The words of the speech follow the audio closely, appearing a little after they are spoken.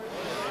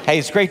Hey,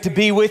 it's great to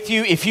be with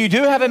you. If you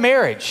do have a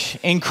marriage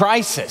in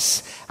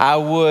crisis, I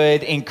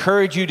would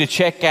encourage you to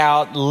check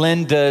out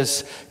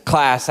Linda's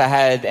class. I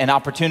had an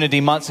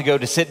opportunity months ago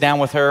to sit down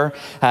with her,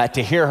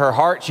 to hear her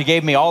heart. She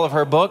gave me all of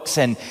her books,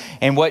 and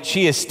what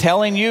she is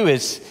telling you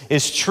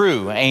is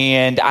true.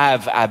 And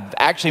I've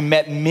actually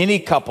met many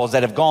couples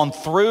that have gone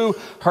through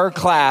her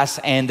class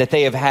and that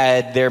they have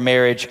had their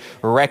marriage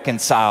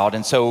reconciled.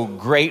 And so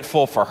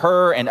grateful for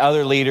her and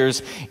other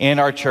leaders in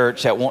our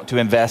church that want to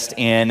invest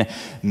in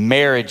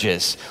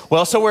marriages.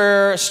 Well, so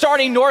we're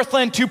starting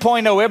Northland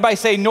 2.0. Everybody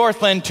say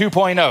Northland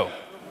 2.0.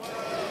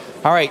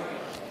 All right.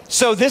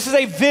 So this is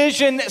a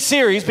vision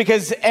series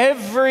because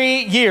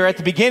every year, at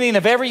the beginning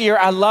of every year,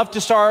 I love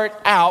to start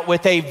out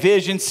with a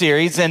vision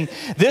series. And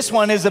this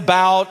one is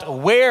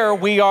about where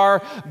we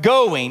are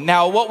going.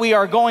 Now, what we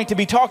are going to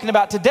be talking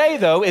about today,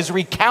 though, is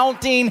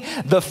recounting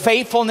the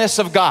faithfulness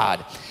of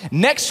God.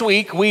 Next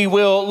week, we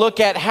will look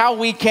at how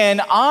we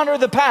can honor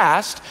the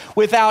past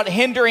without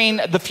hindering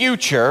the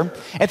future.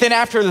 And then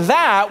after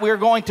that, we're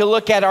going to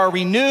look at our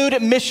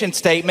renewed mission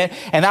statement,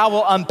 and I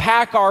will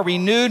unpack our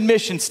renewed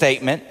mission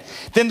statement.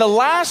 Then the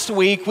last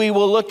week, we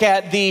will look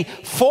at the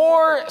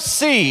 4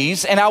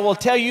 C's, and I will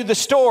tell you the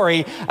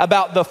story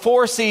about the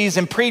 4 C's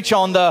and preach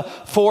on the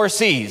 4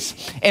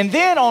 C's. And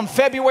then on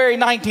February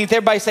 19th,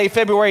 everybody say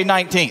February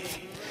 19th.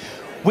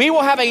 We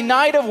will have a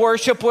night of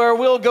worship where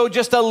we'll go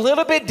just a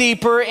little bit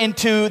deeper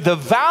into the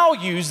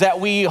values that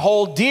we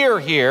hold dear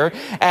here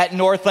at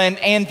Northland,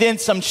 and then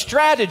some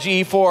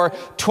strategy for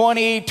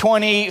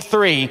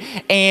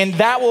 2023. And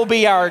that will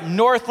be our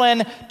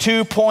Northland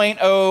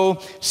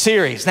 2.0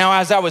 series. Now,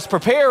 as I was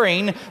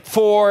preparing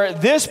for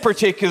this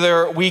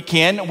particular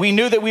weekend, we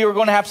knew that we were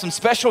going to have some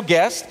special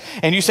guests.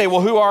 And you say,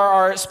 well, who are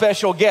our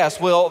special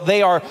guests? Well,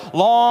 they are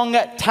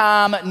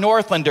long-time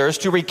Northlanders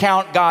to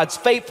recount God's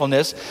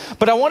faithfulness.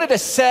 But I wanted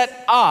to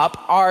set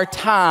up our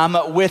time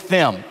with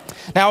them.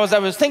 Now, as I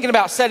was thinking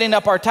about setting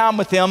up our time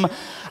with them,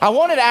 I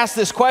wanted to ask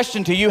this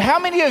question to you. How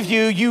many of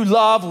you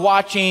love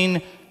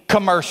watching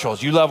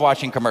commercials? You love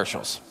watching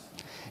commercials?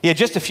 Yeah,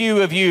 just a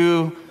few of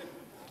you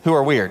who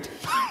are weird.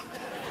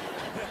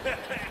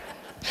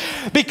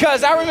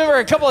 Because I remember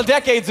a couple of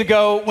decades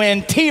ago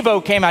when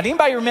TiVo came out.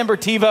 Anybody remember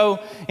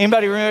TiVo?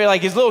 Anybody remember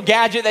like his little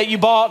gadget that you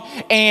bought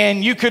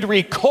and you could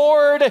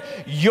record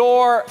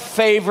your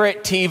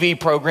favorite TV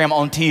program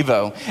on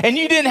TiVo? And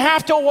you didn't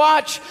have to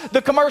watch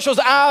the commercials.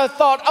 I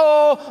thought,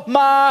 oh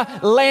my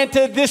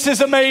Lanta, this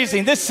is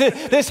amazing. This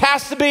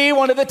has to be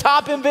one of the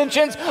top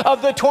inventions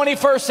of the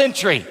 21st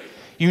century.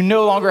 You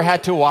no longer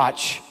had to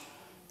watch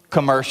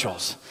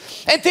commercials.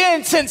 And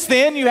then, since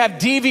then, you have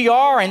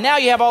DVR, and now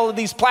you have all of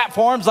these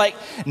platforms like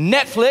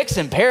Netflix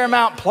and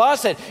Paramount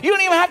Plus, and you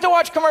don't even have to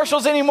watch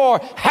commercials anymore.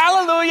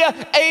 Hallelujah,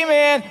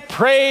 amen,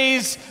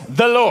 praise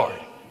the Lord.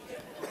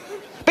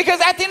 Because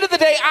at the end of the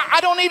day,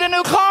 I don't need a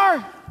new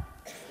car.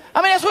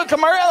 I mean, that's what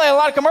a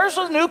lot of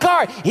commercials, new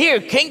car. Here,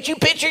 can't you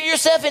picture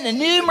yourself in a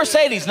new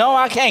Mercedes? No,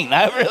 I can't.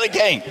 I really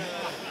can't.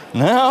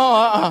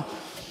 No,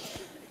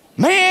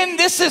 Man,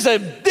 this is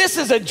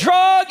a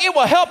drug. It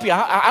will help you.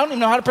 I don't even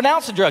know how to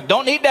pronounce the drug.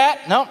 Don't need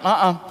that. No,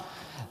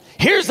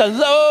 Here's a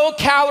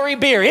low-calorie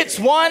beer. It's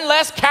one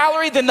less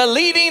calorie than the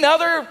leading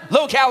other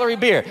low-calorie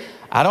beer.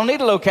 I don't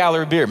need a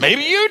low-calorie beer.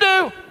 Maybe you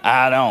do.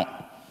 I don't.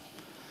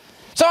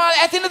 So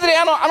at the end of the day,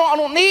 I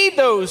don't need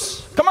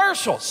those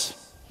commercials.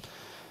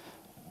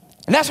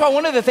 And that's why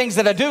one of the things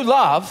that I do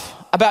love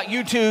about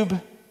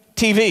YouTube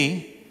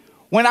TV,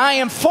 when I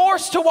am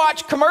forced to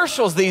watch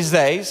commercials these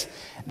days,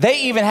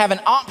 they even have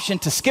an option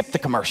to skip the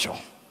commercial.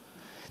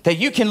 That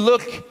you can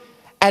look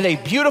at a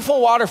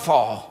beautiful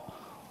waterfall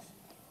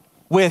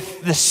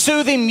with the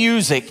soothing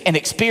music and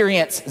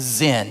experience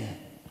Zen.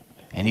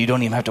 And you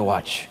don't even have to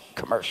watch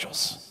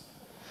commercials.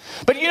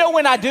 But you know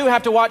when I do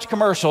have to watch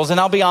commercials,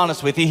 and I'll be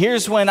honest with you,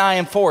 here's when I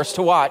am forced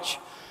to watch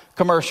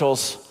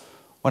commercials: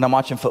 when I'm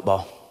watching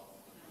football.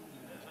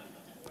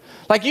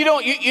 Like you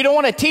don't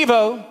want a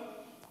TiVo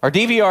or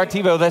DVR.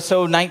 TiVo, that's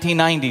so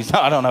 1990s.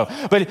 I don't know.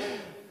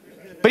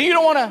 But you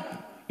don't want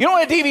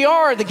to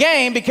DVR the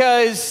game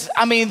because,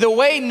 I mean, the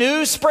way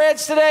news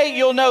spreads today,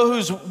 you'll know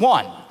who's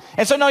won.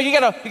 And so, no, you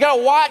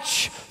gotta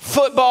watch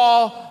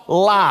football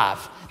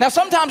live. Now,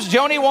 sometimes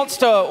Joni wants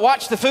to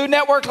watch the Food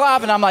Network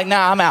live, and I'm like,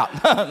 nah, I'm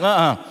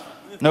out.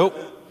 Nope.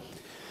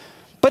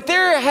 But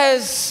there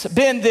has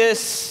been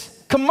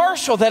this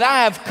commercial that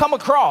I have come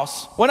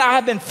across when I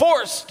have been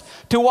forced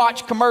to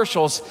watch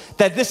commercials,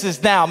 that this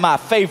is now my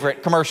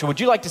favorite commercial. Would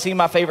you like to see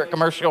my favorite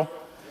commercial?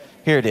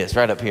 Here it is,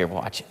 right up here.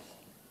 Watch it.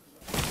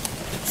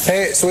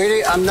 Hey,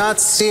 sweetie, I'm not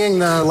seeing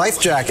the life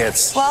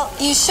jackets. Well,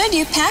 you should.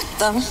 You packed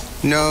them.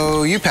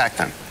 No, you packed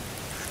them.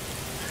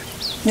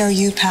 No,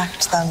 you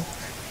packed them.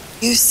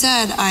 You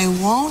said, I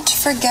won't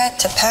forget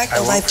to pack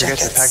the life jackets. I won't forget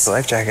to pack the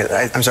life jacket.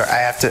 I'm sorry,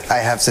 I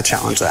have to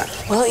challenge that.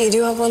 Well, you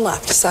do have one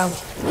left, so.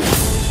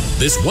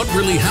 This What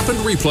Really Happened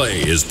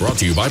replay is brought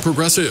to you by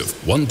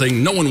Progressive. One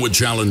thing no one would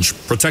challenge: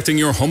 protecting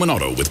your home and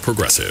auto with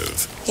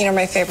Progressive. You know,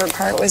 my favorite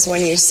part was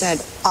when you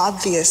said,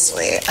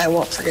 obviously, I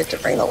won't forget to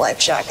bring the life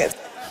jacket.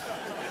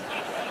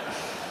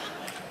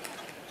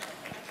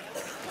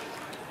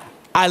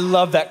 I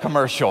love that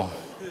commercial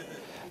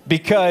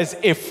because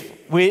if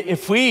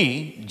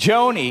we,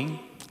 Joni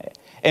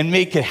and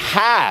me, could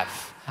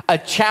have a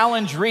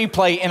challenge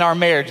replay in our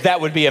marriage,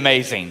 that would be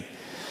amazing.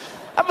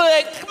 I'd be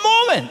like,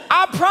 woman,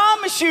 I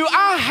promise you,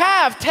 I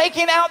have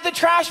taken out the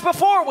trash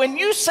before. When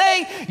you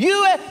say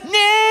you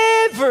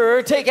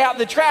never take out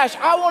the trash,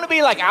 I want to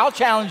be like, I'll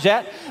challenge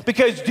that.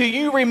 Because do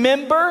you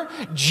remember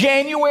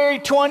January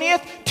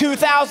 20th,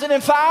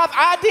 2005?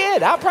 I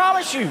did, I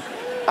promise you.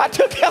 I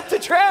took out the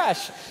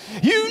trash.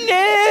 You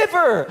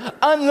never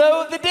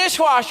unload the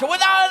dishwasher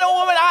without a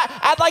woman.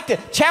 I'd like to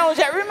challenge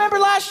that. Remember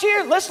last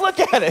year? Let's look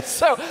at it.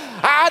 So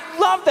I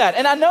love that.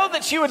 And I know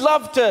that she would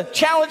love to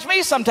challenge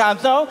me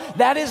sometimes. No,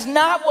 that is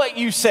not what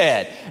you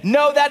said.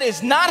 No, that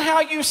is not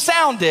how you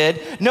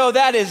sounded. No,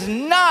 that is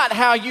not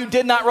how you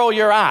did not roll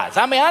your eyes.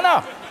 I mean, I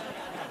know.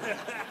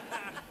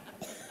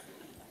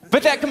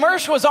 But that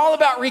commercial was all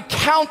about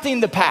recounting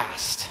the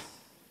past.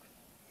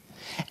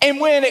 And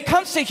when it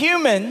comes to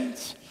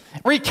humans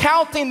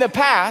recounting the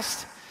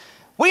past,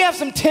 we have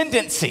some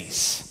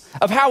tendencies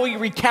of how we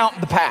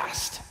recount the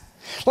past.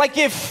 Like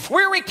if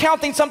we're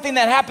recounting something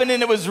that happened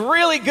and it was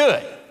really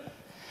good,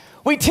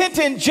 we tend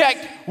to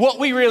inject what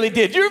we really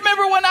did. You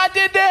remember when I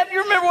did that?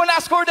 You remember when I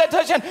scored that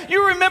touchdown?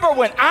 You remember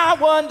when I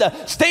won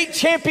the state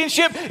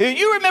championship?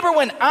 You remember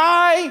when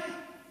and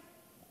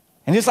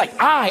it's like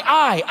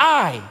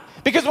I.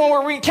 Because when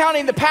we're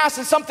recounting the past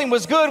and something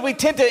was good, we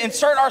tend to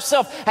insert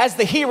ourselves as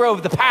the hero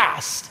of the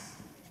past.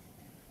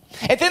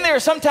 And then there are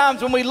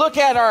sometimes when we look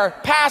at our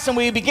past and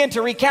we begin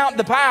to recount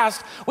the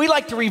past, we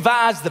like to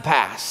revise the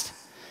past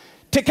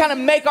to kind of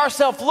make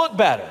ourselves look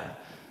better.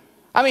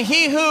 I mean,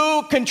 he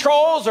who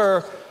controls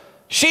or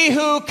she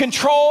who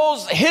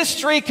controls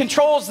history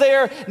controls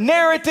their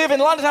narrative.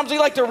 And a lot of times we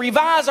like to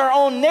revise our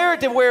own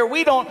narrative where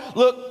we don't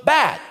look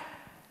bad.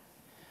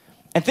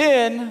 And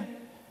then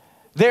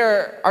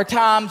there are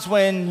times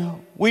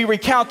when we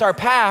recount our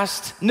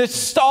past,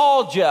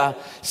 nostalgia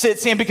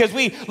sits in because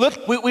we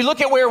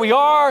look at where we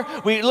are,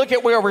 we look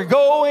at where we're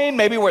going,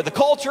 maybe where the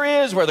culture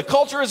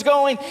is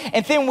going,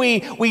 and then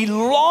we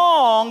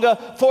long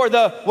for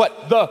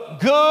the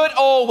good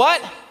old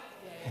what?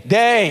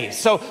 Days.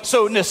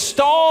 So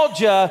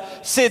nostalgia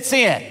sits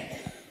in.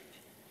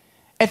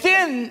 And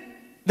then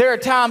there are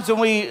times when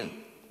we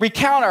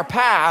recount our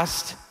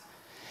past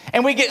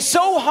and we get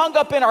so hung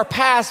up in our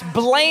past,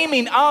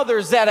 blaming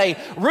others, that a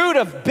root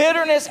of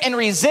bitterness and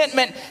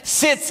resentment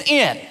sits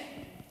in.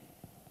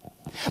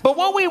 But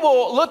what we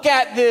will look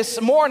at this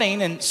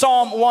morning in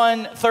Psalm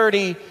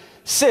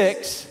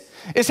 136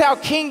 is how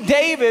King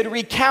David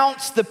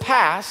recounts the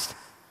past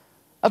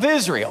of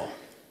Israel.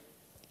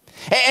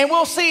 And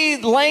we'll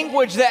see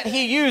language that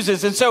he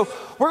uses. And so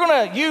we're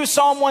going to use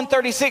Psalm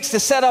 136 to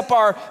set up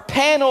our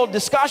panel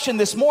discussion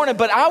this morning.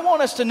 But I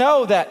want us to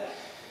know that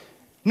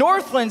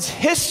Northland's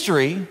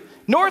history,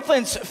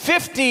 Northland's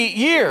 50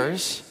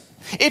 years,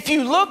 if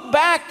you look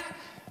back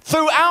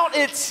throughout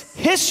its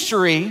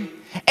history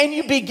and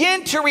you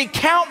begin to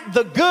recount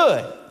the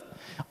good,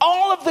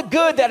 all of the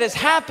good that has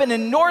happened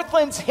in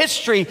Northland's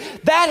history,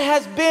 that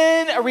has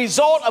been a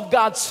result of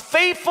God's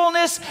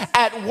faithfulness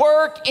at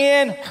work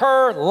in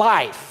her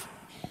life.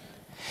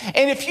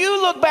 And if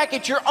you look back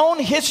at your own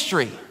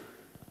history,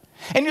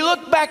 and you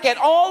look back at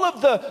all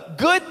of the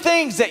good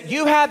things that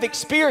you have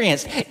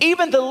experienced,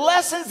 even the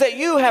lessons that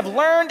you have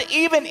learned,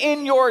 even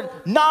in your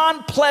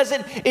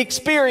non-pleasant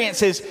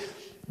experiences,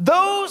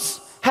 those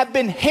have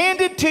been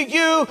handed to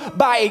you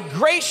by a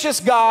gracious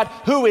God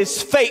who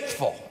is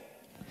faithful.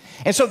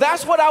 And so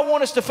that's what I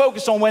want us to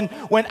focus on.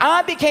 When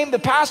I became the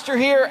pastor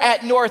here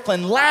at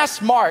Northland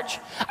last March,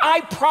 I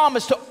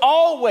promised to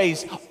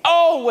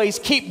always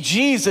keep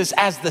Jesus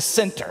as the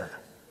center.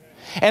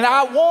 And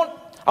I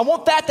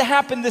want that to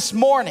happen this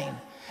morning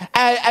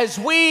as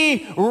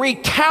we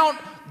recount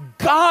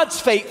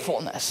God's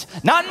faithfulness.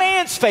 Not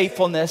man's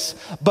faithfulness,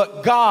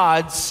 but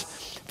God's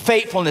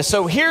faithfulness.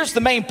 So here's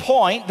the main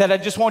point that I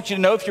just want you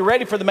to know. If you're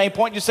ready for the main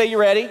point, just say you're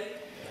ready.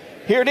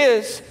 Here it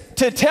is.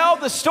 To tell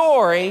the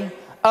story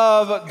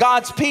of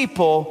God's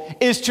people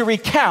is to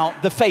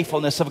recount the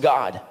faithfulness of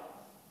God.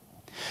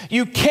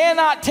 You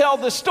cannot tell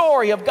the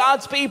story of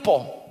God's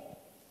people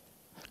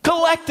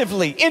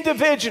collectively,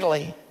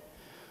 individually,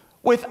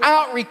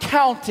 without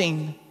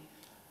recounting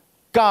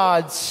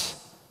God's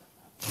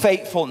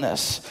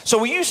faithfulness. So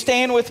will you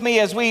stand with me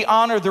as we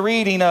honor the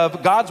reading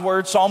of God's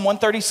word, Psalm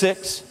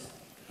 136.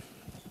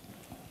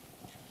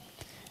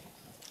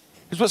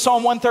 Here's what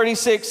Psalm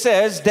 136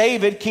 says.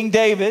 King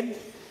David,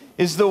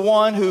 is the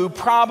one who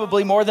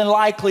probably more than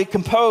likely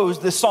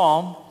composed this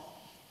psalm.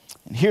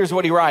 And here's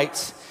what he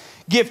writes.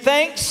 Give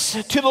thanks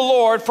to the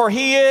Lord, for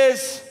he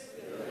is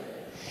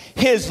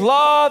good. His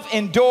love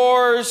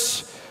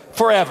endures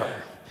forever.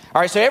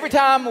 All right, so every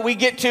time we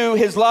get to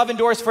his love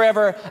endures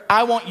forever,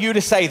 I want you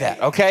to say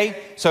that, okay?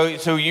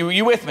 So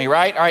you with me,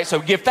 right? All right, so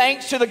give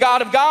thanks to the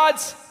God of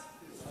gods.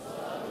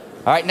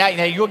 All right, now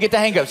you'll get the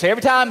hang of it. So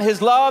every time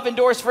his love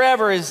endures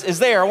forever is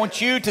there, I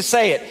want you to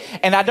say it.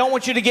 And I don't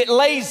want you to get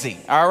lazy,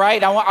 all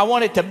right? I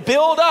want it to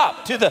build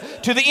up to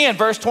the end,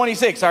 verse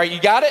 26. All right, you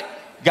got it?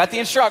 Got the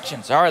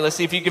instructions. All right, let's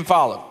see if you can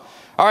follow.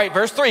 All right,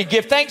 verse 3,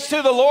 give thanks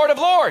to the Lord of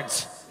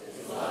Lords.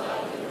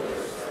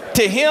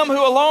 To him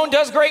who alone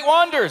does great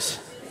wonders.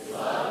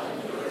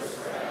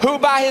 Who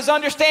by his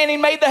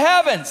understanding made the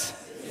heavens.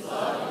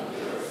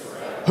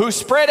 Who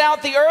spread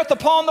out the earth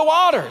upon the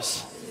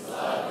waters.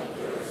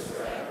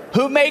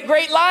 Who made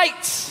great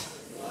lights.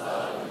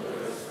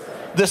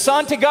 The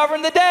sun to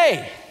govern the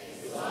day.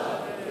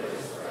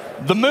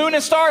 The moon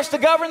and stars to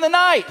govern the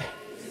night.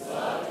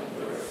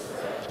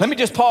 Let me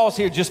just pause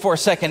here just for a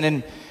second.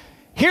 And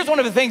here's one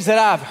of the things that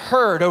I've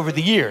heard over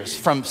the years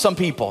from some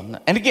people.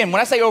 And again, when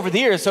I say over the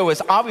years, so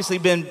it's obviously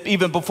been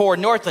even before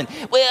Northland.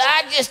 Well,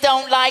 I just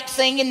don't like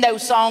singing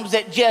those songs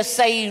that just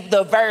say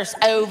the verse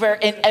over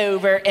and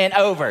over and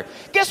over.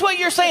 Guess what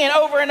you're saying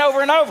over and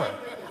over and over?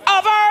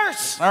 A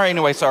verse. All right,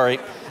 anyway, sorry.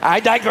 I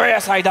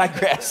digress.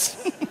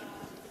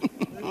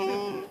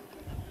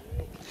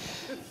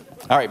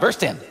 All right, verse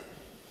 10.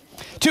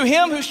 To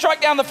him who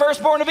struck down the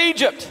firstborn of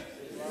Egypt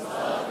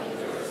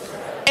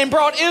and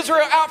brought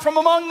Israel out from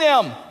among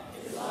them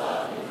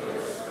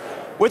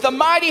with a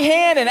mighty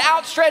hand and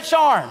outstretched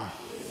arm.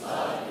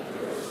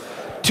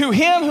 To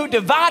him who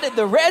divided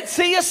the Red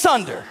Sea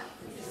asunder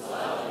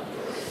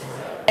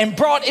and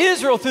brought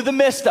Israel through the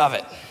midst of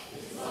it,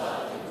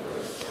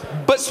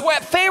 but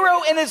swept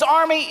Pharaoh and his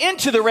army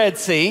into the Red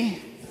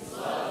Sea.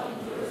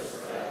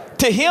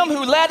 To him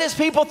who led his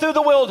people through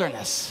the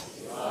wilderness.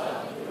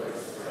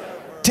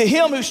 To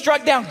him who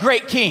struck down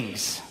great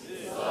kings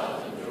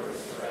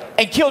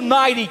and killed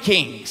mighty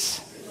kings.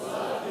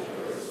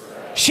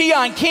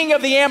 Shion, king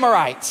of the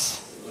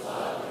Amorites,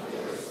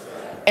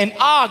 and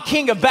Og,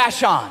 king of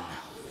Bashan,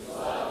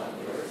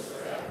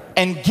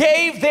 and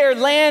gave their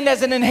land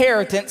as an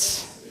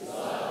inheritance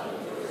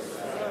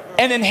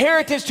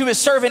to his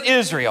servant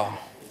Israel.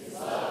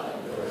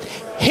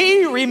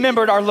 He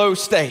remembered our low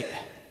state,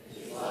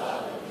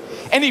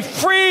 and he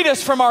freed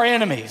us from our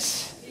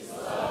enemies.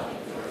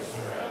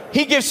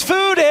 He gives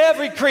food to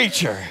every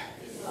creature.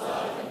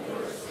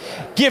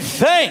 Give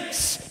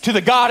thanks to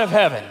the God of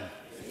heaven.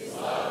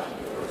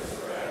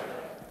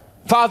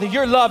 Father,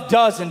 your love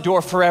does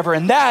endure forever,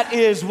 and that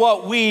is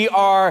what we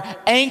are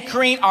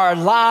anchoring our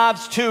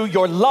lives to.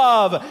 Your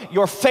love,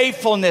 your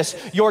faithfulness,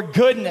 your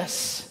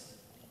goodness.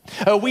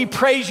 We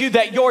praise you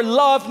that your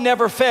love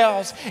never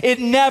fails. It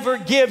never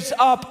gives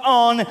up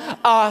on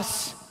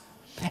us.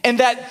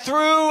 And that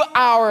through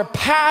our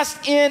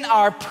past, in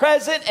our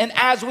present, and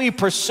as we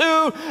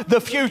pursue the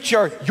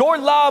future, your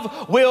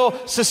love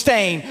will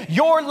sustain.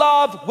 Your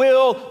love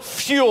will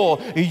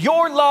fuel.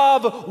 Your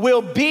love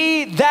will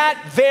be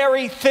that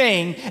very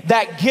thing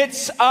that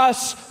gets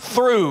us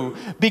through,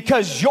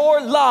 because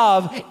your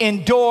love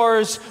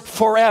endures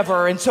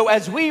forever. And so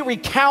as we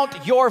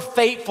recount your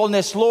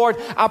faithfulness, Lord,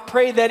 I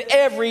pray that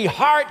every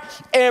heart,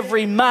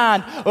 every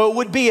mind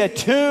would be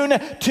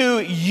attuned to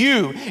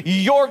you,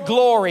 your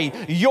glory,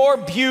 your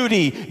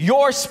beauty,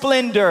 your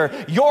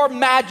splendor, your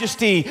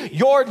majesty,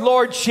 your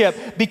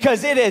lordship,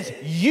 because it is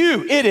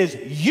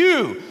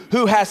you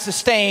who has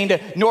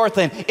sustained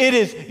Northland. It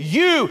is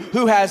you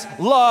who has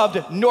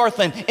loved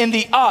Northland in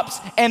the ups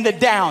and the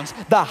downs,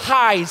 the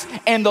highs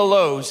and the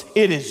lows.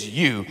 It is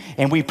you,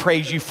 and we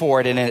praise you for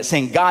it. And it's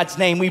in God's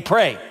name we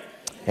pray.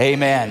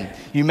 Amen.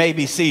 You may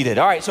be seated.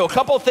 All right, so a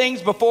couple of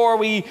things before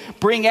we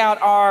bring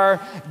out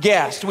our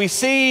guest. We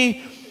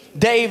see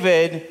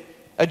David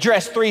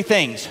address three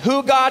things: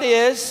 who God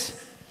is,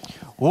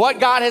 what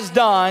God has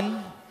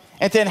done,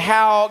 and then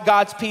how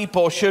God's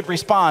people should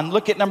respond.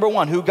 Look at number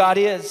one, who God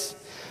is.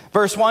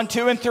 Verse 1,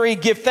 2, and 3,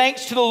 give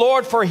thanks to the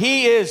Lord, for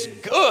he is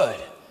good.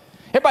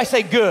 Everybody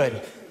say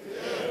good.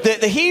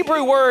 The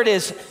Hebrew word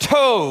is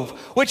tov,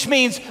 which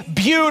means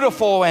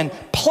beautiful and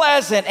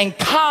pleasant and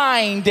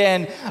kind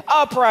and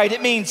upright.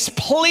 It means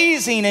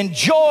pleasing and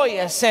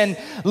joyous and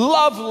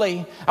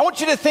lovely. I want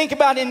you to think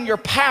about in your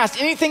past,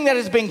 anything that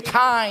has been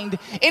kind,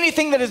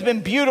 anything that has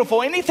been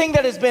beautiful, anything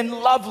that has been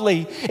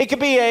lovely. It could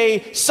be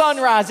a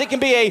sunrise. It can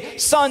be a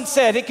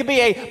sunset. It could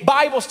be a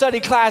Bible study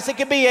class. It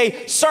could be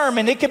a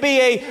sermon. It could be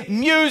a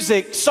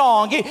music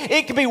song.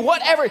 It could be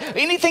whatever.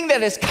 Anything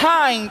that is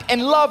kind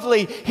and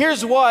lovely.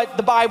 Here's what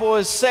the Bible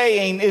is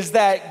saying, is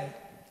that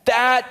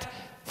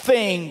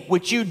thing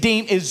which you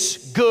deem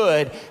is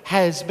good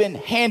has been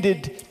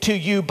handed to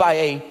you by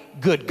a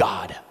good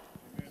God.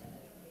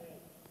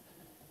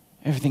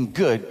 Everything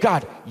good.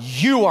 God,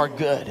 you are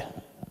good.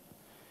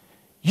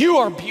 You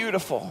are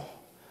beautiful.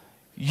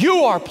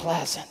 You are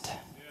pleasant.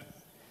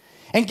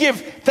 And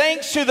give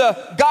thanks to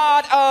the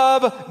God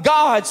of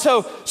God.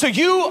 So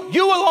you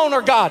alone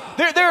are God.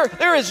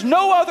 There is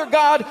no other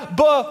God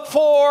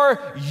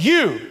before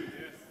you.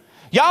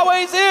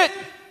 Yahweh's it.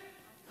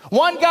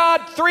 One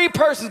God, three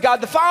persons: God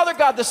the Father,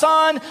 God the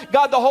Son,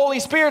 God the Holy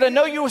Spirit. I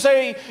know you will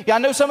say, I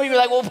know some of you are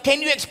like, well,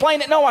 can you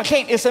explain it? No, I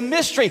can't. It's a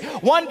mystery.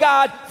 One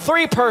God,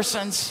 three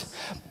persons.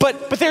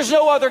 But there's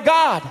no other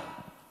God.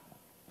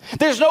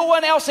 There's no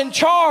one else in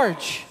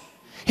charge.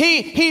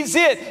 He's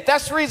it.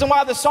 That's the reason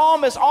why the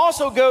psalmist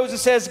also goes and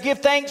says, give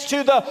thanks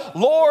to the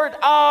Lord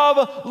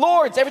of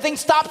Lords. Everything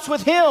stops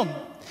with him.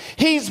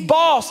 He's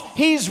boss.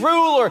 He's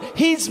ruler.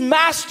 He's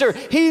master.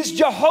 He's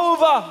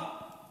Jehovah.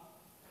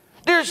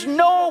 There's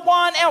no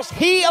one else.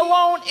 He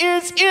alone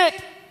is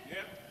it.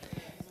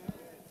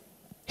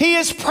 He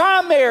is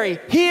primary.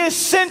 He is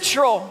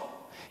central.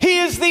 He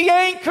is the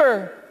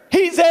anchor.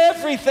 He's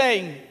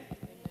everything.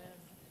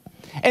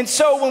 And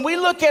so when we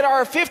look at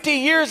our 50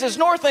 years as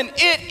Northland,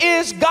 it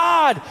is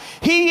God.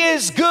 He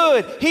is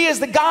good. He is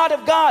the God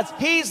of gods.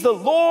 He's the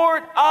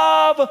Lord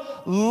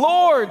of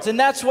lords. And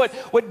that's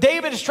what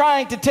David is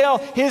trying to tell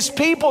his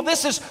people.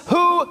 This is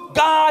who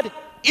God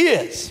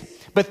is.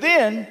 But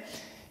then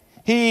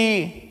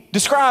he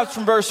describes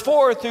from verse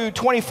 4 through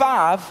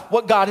 25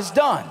 what God has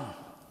done.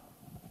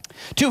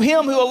 To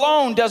him who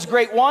alone does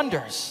great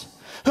wonders,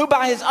 who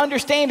by his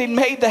understanding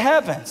made the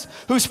heavens,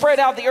 who spread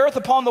out the earth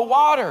upon the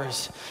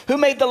waters, who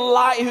made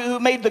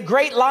the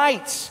great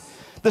lights,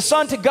 the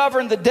sun to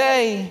govern the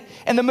day,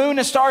 and the moon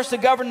and stars to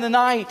govern the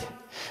night.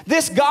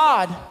 This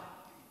God,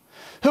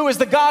 who is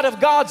the God of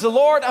gods, the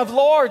Lord of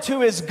lords,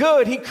 who is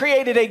good, he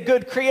created a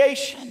good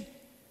creation.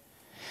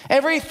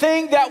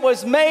 Everything that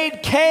was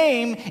made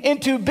came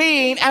into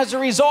being as a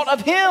result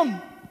of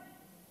him.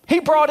 He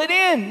brought it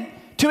in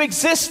to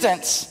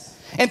existence.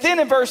 And then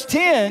in verse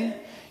 10,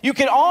 you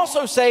can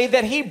also say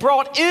that he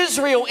brought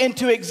Israel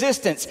into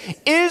existence.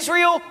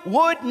 Israel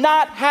would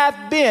not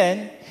have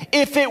been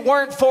if it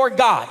weren't for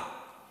God.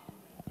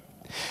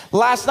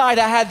 Last night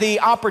I had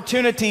the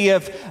opportunity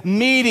of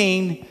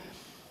meeting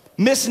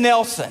Miss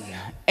Nelson,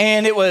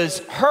 and it was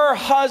her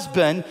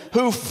husband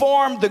who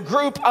formed the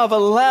group of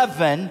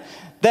 11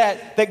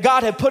 that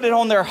God had put it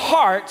on their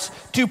hearts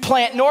to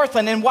plant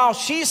Northland. And while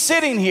she's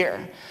sitting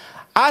here,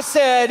 I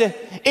said,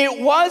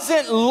 it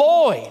wasn't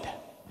Lloyd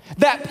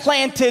that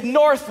planted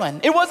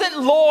Northland. It wasn't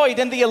Lloyd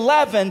and the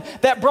 11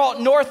 that brought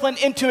Northland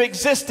into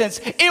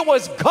existence. It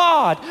was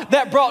God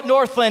that brought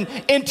Northland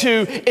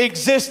into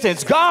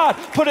existence. God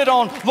put it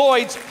on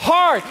Lloyd's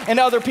heart and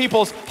other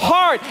people's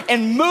heart,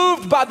 and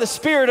moved by the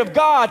Spirit of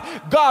God,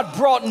 God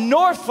brought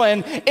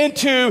Northland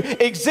into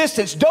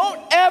existence. Don't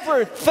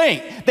ever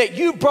think that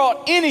you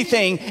brought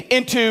anything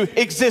into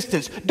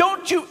existence.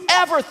 Don't you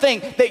ever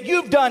think that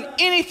you've done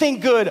anything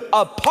good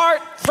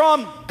apart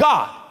from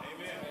God.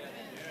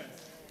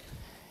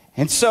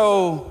 And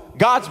so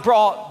God's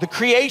brought the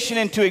creation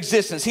into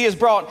existence. He has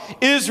brought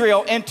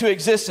Israel into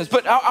existence.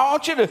 But I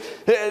want you to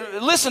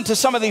listen to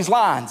some of these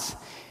lines.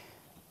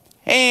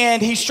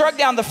 And he struck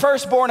down the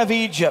firstborn of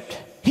Egypt.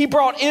 He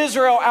brought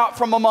Israel out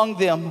from among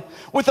them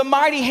with a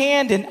mighty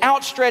hand and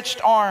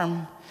outstretched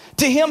arm.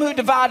 To him who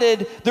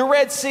divided the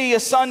Red Sea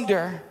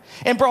asunder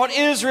and brought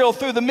Israel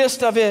through the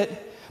midst of it,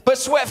 but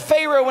swept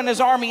Pharaoh and his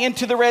army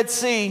into the Red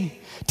Sea.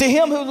 To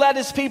him who led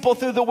his people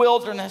through the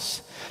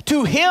wilderness.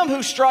 To him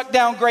who struck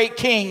down great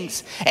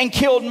kings and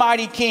killed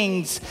mighty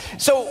kings.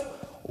 So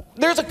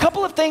there's a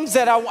couple of things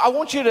that I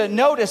want you to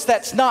notice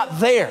that's not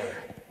there.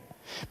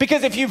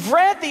 Because if you've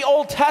read the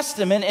Old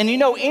Testament and you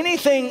know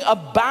anything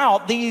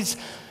about these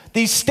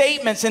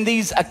statements and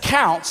these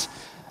accounts,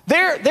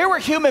 there were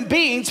human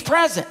beings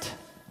present.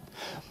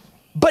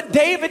 But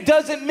David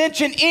doesn't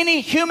mention any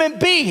human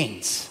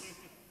beings.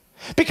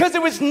 Because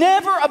it was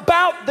never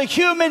about the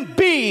human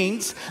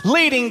beings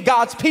leading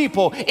God's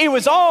people. It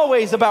was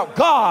always about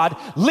God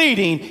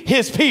leading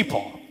his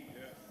people.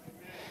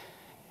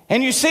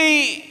 And you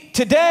see,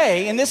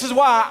 today, and this is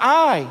why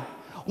I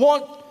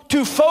want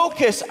to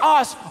focus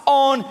us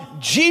on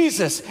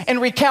Jesus and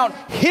recount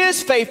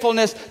his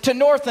faithfulness to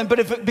Northland.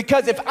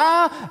 Because if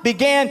I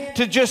began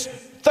to just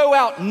throw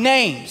out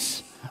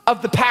names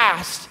of the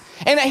past,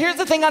 and here's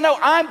the thing I know,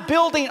 I'm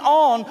building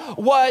on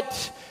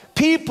what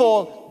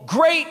people,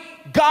 great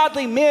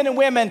godly men and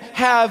women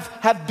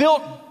have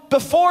built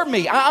before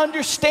me. I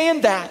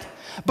understand that.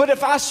 But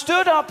if I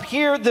stood up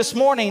here this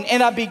morning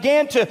and I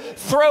began to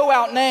throw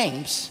out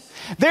names,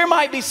 there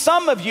might be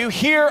some of you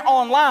here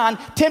online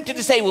tempted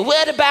to say, well,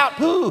 what about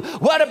who?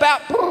 What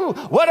about who?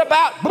 What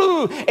about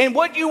who? And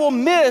what you will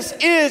miss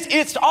is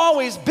it's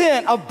always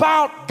been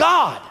about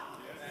God.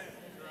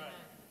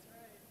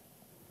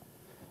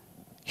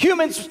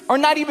 Humans are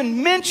not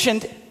even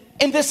mentioned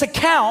in this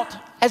account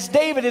as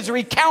David is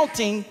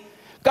recounting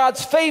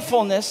God's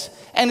faithfulness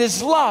and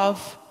his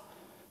love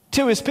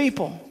to his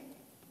people.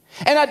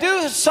 And I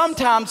do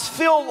sometimes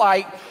feel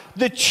like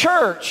the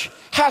church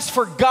has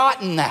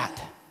forgotten that.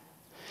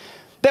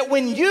 That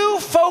when you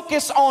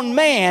focus on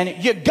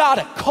man, you got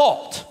a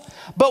cult.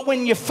 But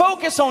when you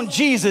focus on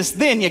Jesus,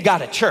 then you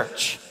got a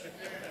church.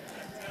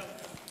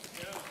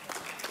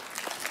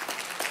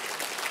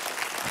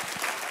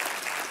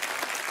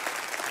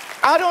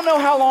 I don't know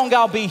how long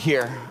I'll be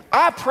here.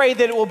 I pray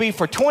that it will be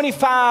for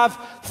 25,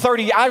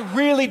 30. I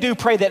really do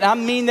pray that. I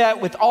mean that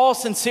with all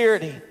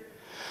sincerity.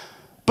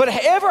 But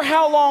ever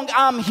how long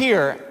I'm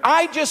here,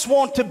 I just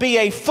want to be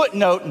a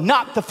footnote,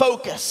 not the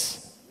focus.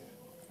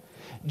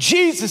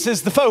 Jesus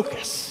is the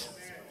focus.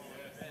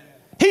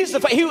 He's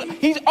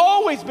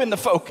always been the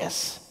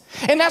focus.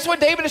 And that's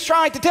what David is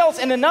trying to tell us.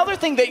 And another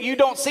thing that you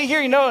don't see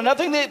here,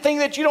 another thing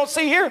that you don't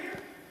see here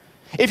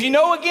If you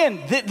know, again,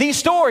 these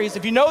stories,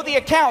 if you know the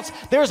accounts,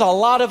 there's a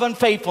lot of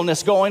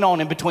unfaithfulness going on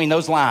in between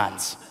those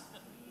lines.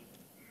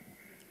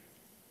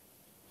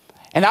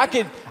 And I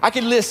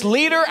could list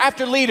leader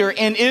after leader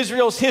in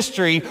Israel's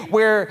history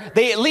where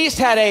they at least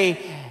had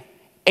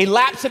a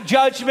lapse of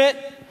judgment,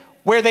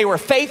 where they were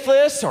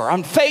faithless or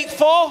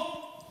unfaithful.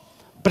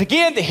 But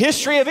again, the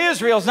history of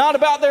Israel is not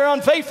about their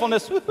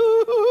unfaithfulness.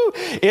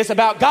 It's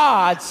about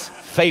God's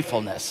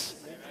faithfulness.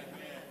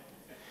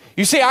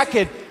 You see, I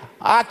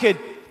could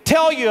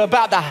tell you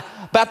about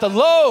the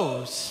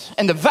lows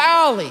and the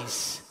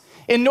valleys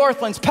in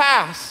Northland's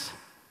past.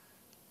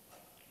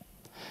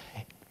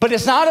 But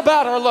it's not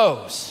about our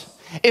lows.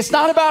 It's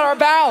not about our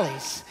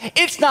valleys.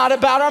 It's not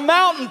about our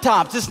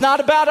mountaintops. It's not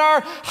about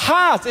our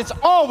highs. It's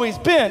always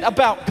been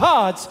about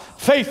God's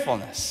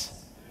faithfulness.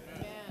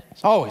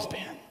 It's always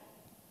been.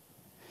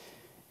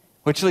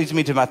 Which leads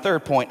me to my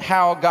third point,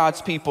 how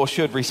God's people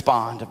should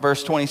respond.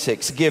 Verse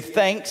 26, give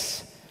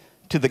thanks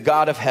to the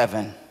God of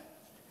heaven.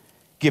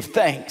 Give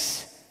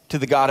thanks to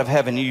the God of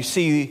heaven. You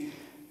see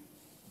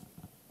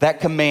that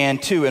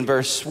command too in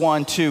verse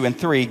 1, 2, and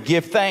 3.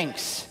 Give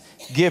thanks,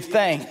 give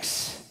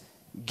thanks,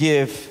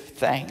 give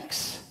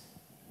thanks.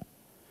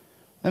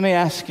 Let me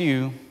ask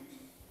you,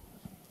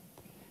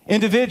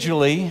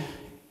 individually,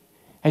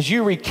 as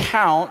you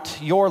recount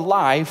your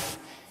life,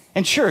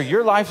 and sure,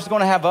 your life is going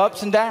to have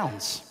ups and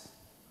downs,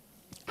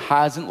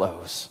 highs and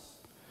lows.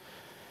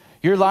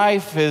 Your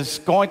life is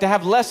going to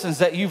have lessons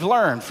that you've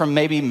learned from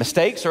maybe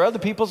mistakes or other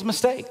people's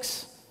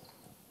mistakes.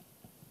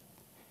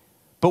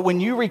 But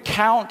when you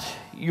recount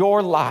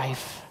your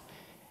life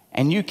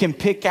and you can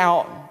pick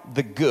out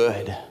the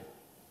good,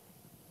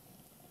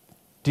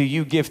 do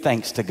you give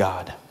thanks to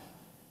God?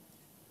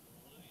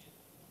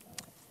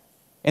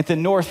 At the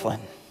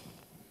Northland,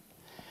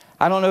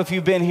 I don't know if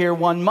you've been here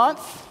 1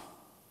 month,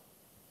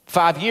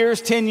 5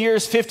 years, 10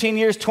 years, 15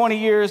 years, 20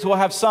 years. We'll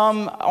have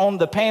some on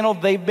the panel.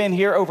 They've been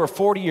here over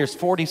 40 years,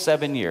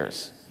 47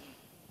 years.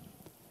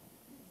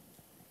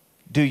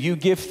 Do you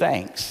give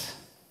thanks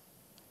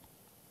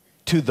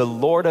to the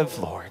Lord of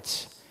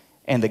Lords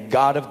and the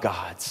God of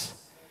gods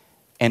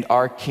and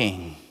our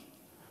King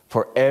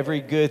for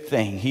every good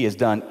thing he has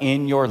done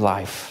in your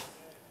life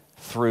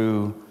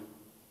through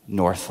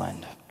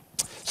Northland?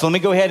 So let me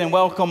go ahead and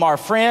welcome our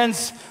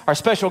friends, our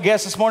special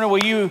guests this morning.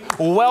 Will you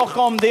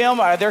welcome them?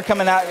 They're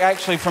coming out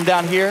actually from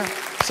down here.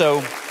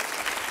 So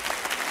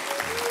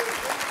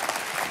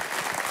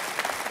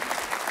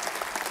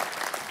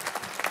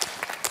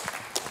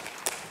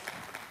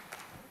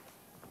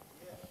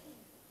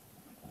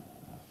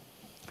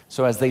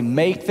as they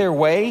make their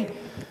way,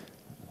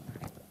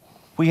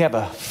 we have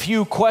a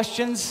few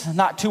questions,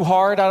 not too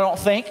hard, I don't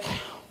think.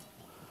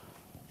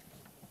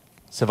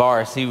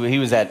 Savaris, he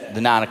was at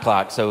the 9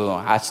 o'clock, so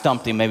I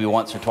stumped him maybe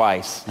once or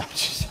twice.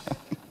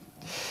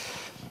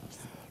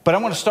 But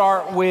I'm going to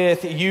start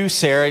with you,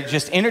 Sarah.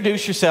 Just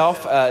introduce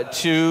yourself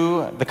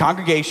to the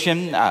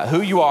congregation,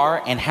 who you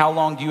are, and how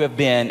long you have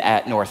been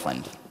at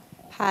Northland.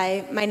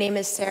 Hi, my name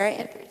is Sarah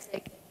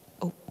Andrusik,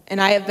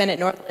 and I have been at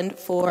Northland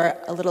for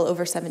a little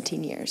over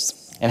 17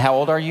 years. And how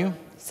old are you?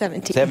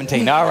 17.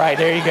 17. All right,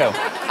 there you go.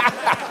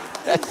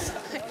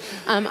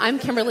 I'm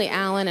Kimberly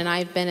Allen, and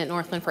I've been at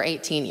Northland for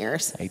 18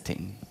 years.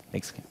 18.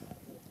 Thanks, Kim.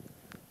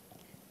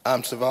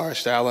 I'm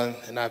Savaris Allen,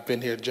 and I've been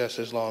here just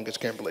as long as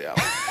Kimberly Allen.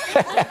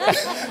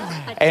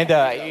 And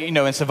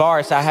in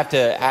Savaris, I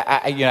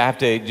have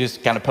to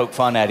just kind of poke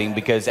fun at him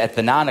because at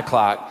the 9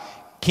 o'clock,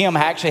 Kim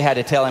actually had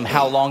to tell him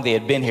how long they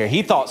had been here.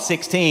 He thought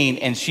 16,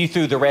 and she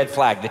threw the red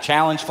flag, the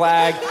challenge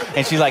flag,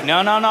 and she's like,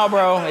 no,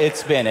 bro,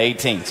 it's been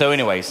 18. So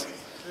anyways,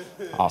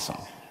 awesome.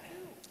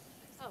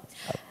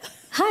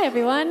 Hi,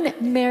 everyone.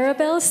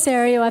 Maribel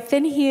Serio. I've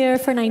been here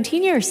for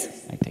 19 years.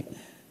 19.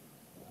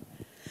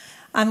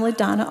 I'm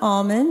LaDonna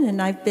Allman, and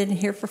I've been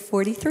here for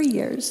 43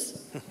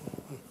 years.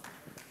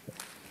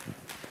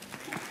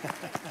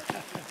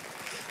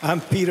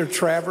 I'm Peter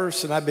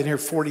Travers, and I've been here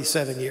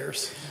 47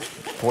 years.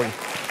 40.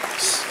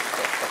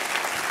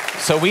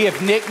 So we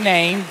have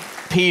nicknamed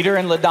Peter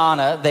and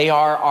LaDonna. They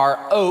are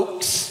our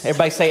Oaks.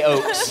 Everybody say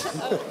Oaks.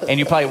 And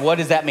you probably, what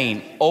does that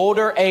mean?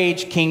 Older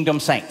age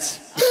kingdom saints.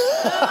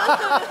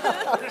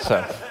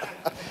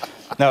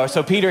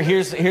 So Peter,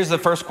 here's the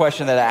first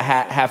question that I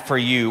have for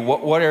you.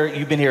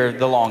 You've been here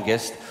the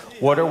longest.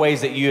 What are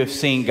ways that you have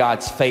seen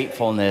God's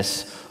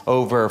faithfulness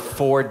over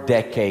 4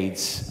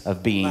 decades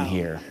of being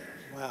here?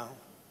 Wow.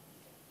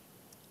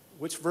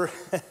 Which verse?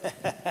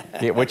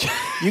 Yeah,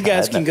 you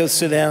guys can go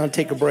sit down,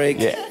 take a break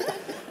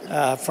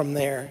from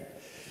there.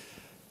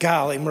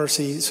 Golly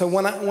mercy. So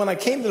when I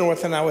came to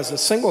Northland, I was a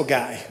single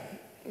guy.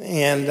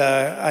 And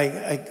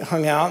I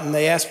hung out, and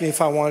they asked me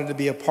if I wanted to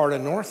be a part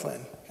of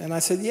Northland. And I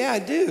said, yeah, I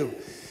do.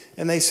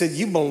 And they said,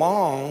 you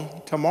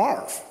belong to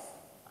Marv.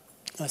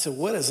 I said,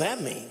 what does that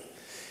mean?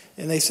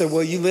 And they said,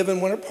 well, you live in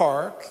Winter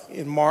Park,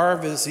 and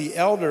Marv is the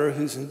elder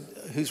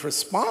who's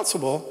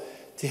responsible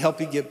to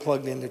help you get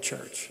plugged into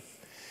church.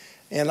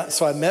 And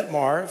so I met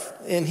Marv,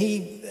 and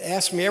he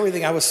asked me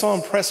everything. I was so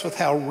impressed with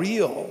how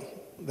real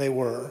they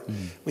were.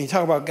 When you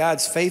talk about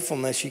God's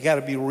faithfulness, you got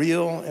to be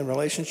real in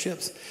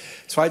relationships.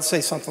 So I'd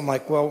say something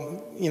like,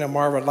 well,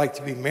 Marva, I'd like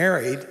to be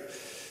married.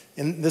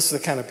 And this is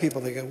the kind of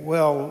people that go,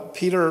 well,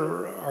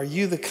 Peter, are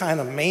you the kind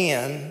of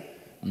man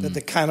that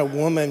the kind of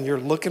woman you're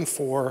looking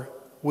for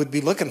would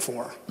be looking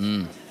for?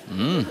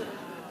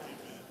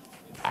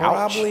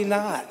 Probably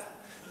not.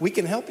 We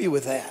can help you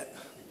with that.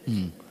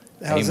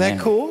 Now, is that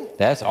cool?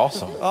 That's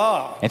awesome.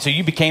 Oh. And so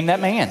you became that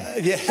man.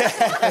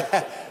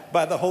 Yeah.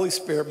 By the Holy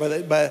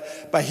Spirit,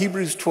 by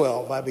Hebrews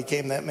 12, I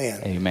became that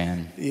man.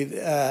 Amen.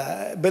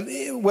 But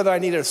whether I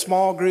needed a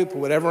small group or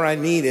whatever I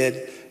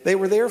needed, they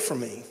were there for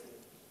me.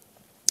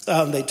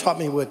 They taught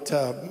me what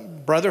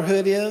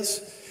brotherhood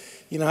is.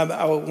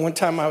 One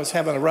time I was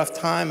having a rough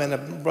time, and a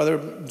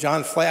brother,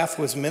 John Flaff,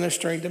 was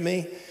ministering to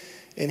me,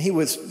 and he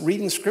was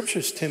reading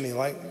scriptures to me,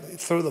 like,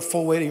 throw the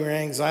full weight of your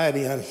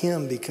anxiety on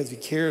him because he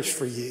cares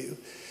for you,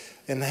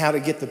 and how to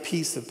get the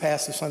peace that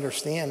passes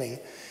understanding.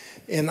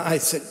 And I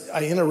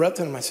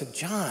interrupted him. I said,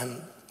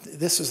 John,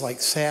 this is like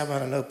salve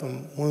on an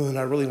open wound.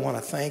 I really want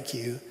to thank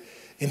you.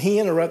 And he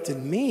interrupted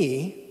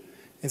me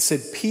and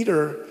said,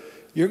 Peter,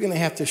 you're going to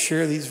have to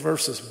share these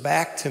verses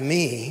back to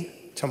me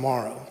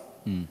tomorrow.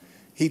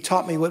 He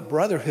taught me what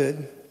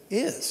brotherhood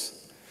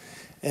is.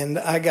 And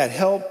I got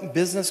help,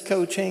 business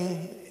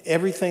coaching,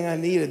 everything I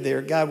needed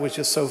there. God was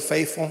just so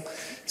faithful.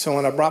 So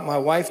when I brought my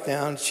wife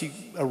down, she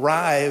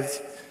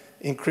arrived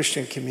in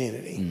Christian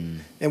community.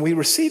 And we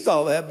received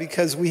all that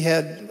because we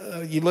had,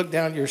 you look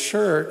down your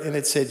shirt and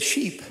it said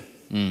sheep.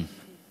 And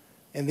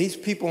these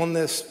people in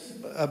this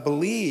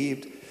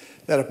believed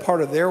that a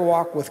part of their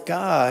walk with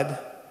God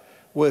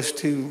was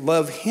to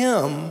love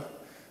him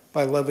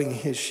by loving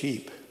his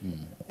sheep.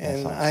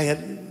 And awesome. I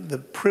had the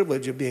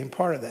privilege of being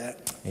part of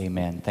that.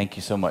 Amen. Thank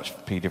you so much,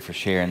 Peter, for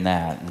sharing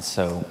that. And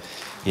so,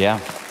 yeah.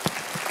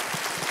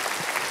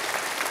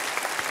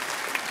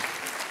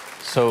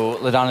 So,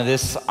 LaDonna,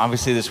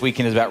 this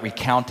weekend is about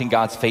recounting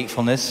God's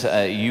faithfulness.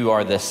 You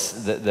are the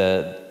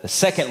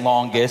second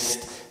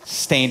longest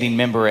standing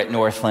member at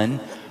Northland.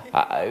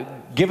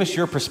 Give us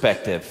your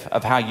perspective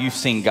of how you've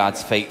seen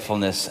God's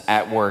faithfulness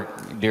at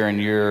work during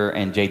your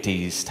and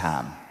JT's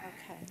time.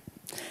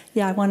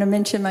 Yeah, I want to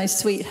mention my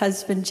sweet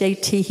husband,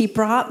 JT. He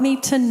brought me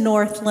to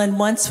Northland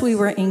once we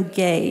were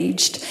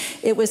engaged.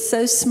 It was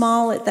so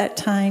small at that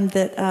time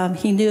that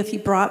he knew if he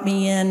brought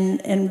me in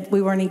and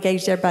we weren't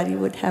engaged, everybody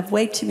would have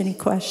way too many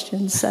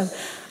questions. So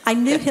I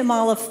knew him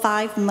all of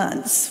 5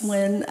 months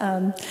when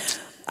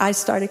I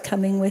started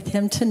coming with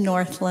him to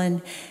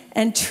Northland.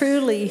 And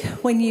truly,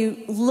 when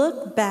you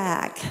look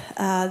back,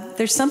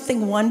 there's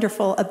something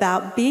wonderful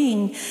about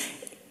being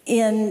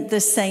in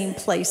the same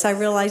place. I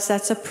realize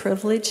that's a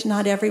privilege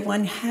not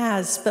everyone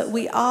has, but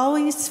we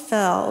always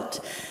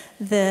felt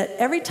that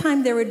every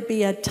time there would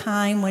be a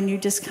time when you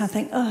just kind of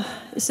think,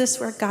 oh, is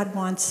this where God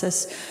wants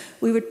us?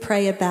 We would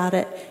pray about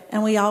it,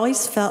 and we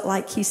always felt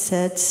like he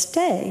said,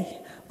 stay,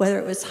 whether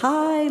it was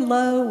high,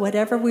 low,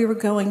 whatever we were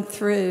going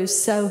through.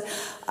 So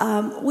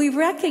we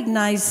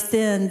recognized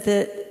then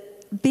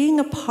that being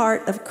a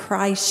part of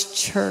Christ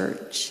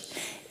Church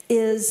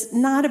is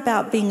not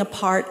about being a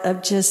part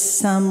of just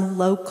some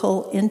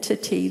local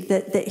entity,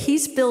 that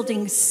he's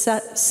building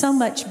so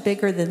much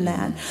bigger than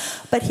that.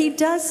 But he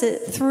does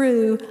it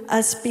through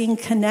us being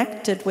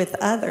connected with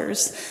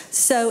others.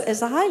 So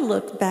as I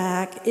look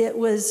back, it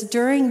was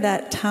during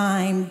that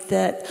time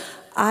that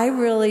I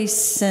really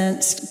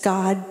sensed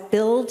God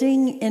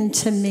building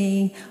into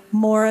me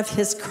more of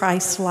his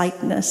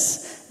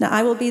Christ-likeness. Now,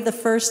 I will be the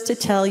first to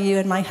tell you,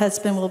 and my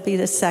husband will be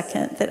the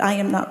second, that I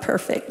am not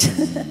perfect.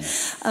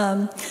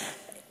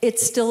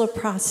 It's still a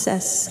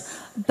process.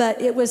 But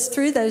it was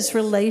through those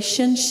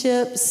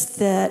relationships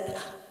that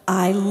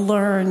I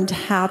learned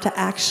how to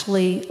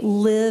actually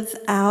live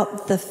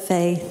out the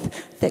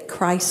faith that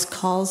Christ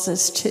calls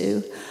us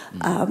to.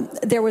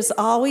 There was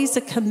always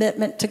a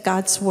commitment to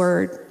God's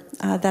word.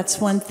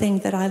 That's one thing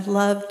that I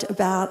loved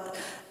about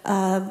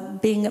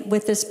being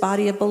with this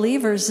body of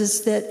believers,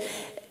 is that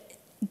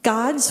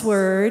God's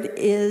word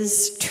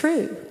is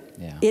true.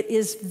 Yeah. It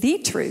is the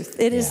truth.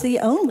 It is the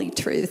only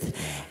truth.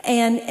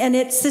 And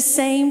it's the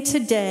same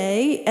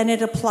today, and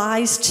it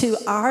applies to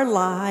our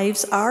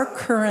lives, our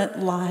current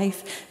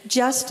life,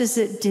 just as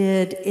it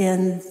did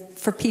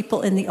for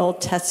people in the Old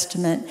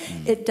Testament.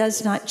 It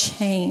does not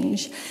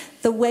change.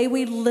 The way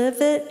we live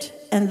it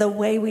and the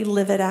way we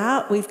live it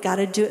out, we've got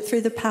to do it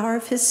through the power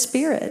of his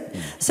Spirit.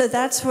 So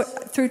that's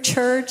what, through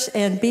church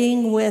and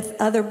being with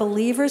other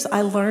believers,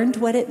 I learned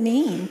what it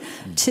means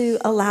to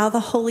allow the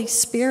Holy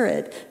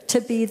Spirit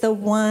to be the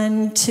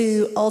one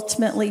to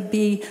ultimately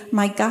be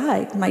my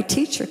guide, my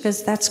teacher,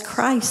 because that's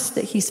Christ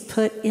that he's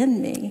put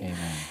in me.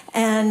 Amen.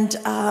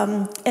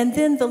 And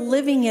then the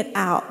living it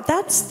out,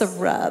 that's the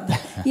rub.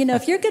 You know,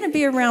 if you're going to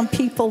be around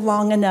people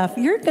long enough,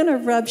 you're going to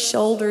rub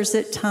shoulders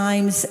at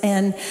times.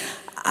 And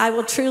I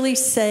will truly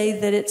say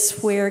that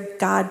it's where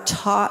God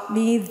taught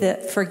me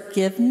that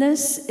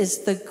forgiveness is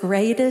the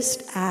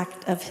greatest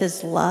act of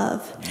his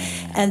love,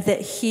 and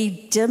that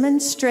he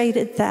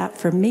demonstrated that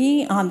for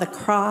me on the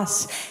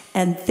cross,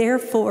 and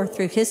therefore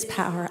through his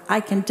power I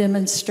can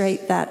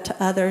demonstrate that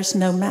to others,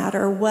 no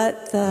matter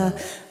what the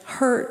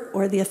hurt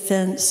or the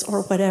offense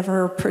or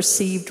whatever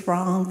perceived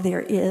wrong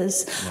there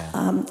is.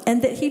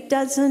 And that he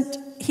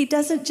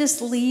doesn't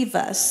just leave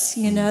us,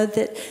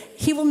 that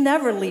he will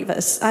never leave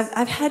us.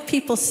 I've had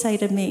people say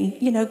to me,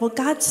 well,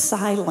 God's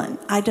silent.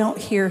 I don't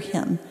hear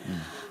him.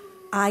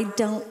 I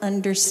don't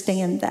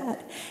understand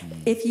that.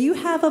 If you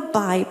have a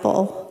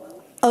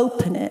Bible,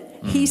 open it.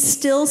 He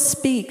still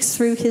speaks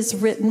through his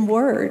written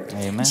word.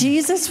 Amen.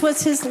 Jesus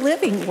was his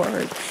living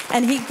word,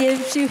 and he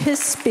gives you his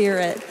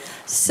spirit.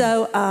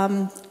 So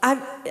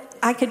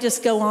I could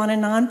just go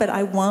on, but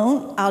I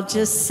won't. I'll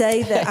just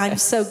say that I'm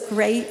so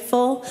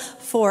grateful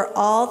for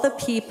all the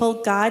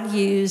people God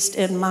used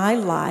in my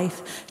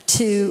life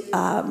to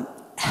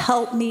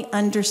help me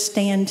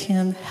understand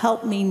him,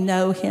 help me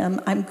know him.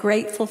 I'm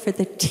grateful for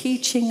the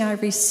teaching I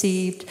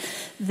received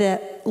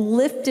that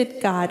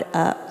lifted God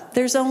up.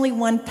 There's only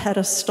one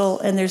pedestal,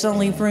 and there's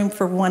only room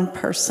for one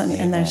person,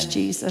 and that's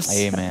Jesus.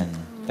 Amen.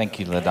 Thank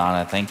you,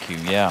 LaDonna. Thank you.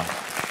 Yeah.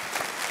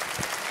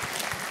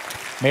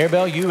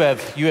 Maribel,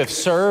 you have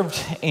served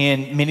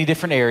in many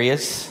different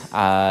areas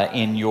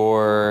in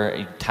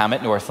your time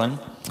at Northland.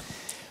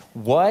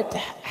 What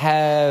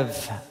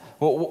have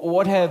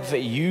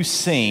you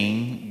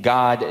seen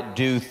God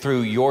do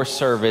through your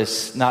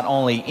service, not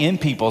only in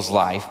people's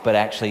life, but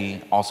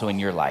actually also in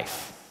your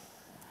life?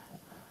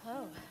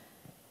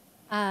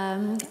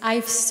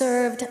 I've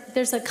served,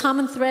 there's a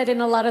common thread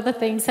in a lot of the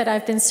things that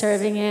I've been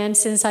serving in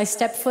since I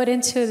stepped foot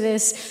into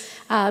this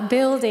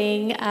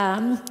building,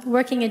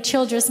 working in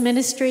children's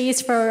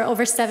ministries for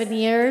over 7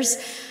 years,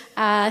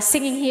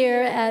 singing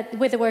here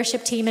with the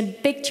worship team in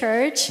Big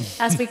Church,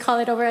 as we call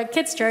it over at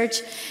Kids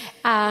Church,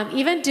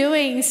 even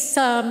doing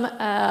some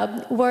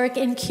work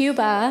in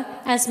Cuba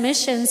as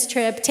missions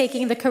trip,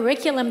 taking the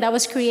curriculum that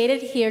was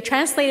created here,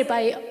 translated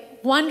by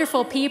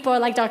wonderful people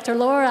like Dr.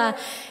 Laura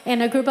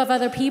and a group of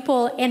other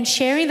people, and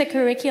sharing the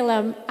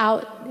curriculum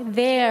out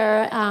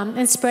there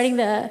and spreading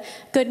the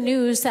good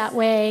news that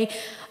way.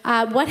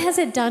 What has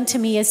it done to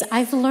me is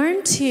I've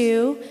learned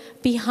to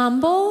be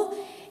humble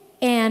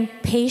and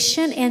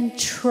patient and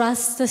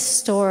trust the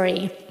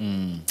story.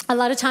 A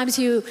lot of times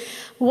you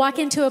walk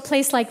into a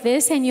place like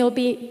this and you'll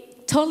be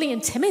totally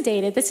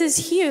intimidated. This is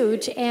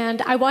huge.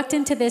 And I walked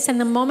into this, and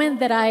the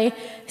moment that I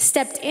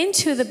stepped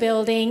into the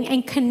building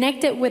and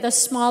connected with a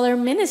smaller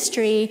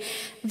ministry,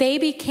 they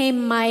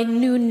became my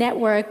new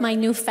network, my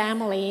new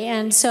family.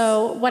 And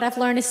so what I've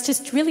learned is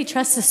just really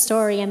trust the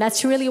story. And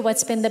that's really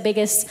what's been the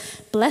biggest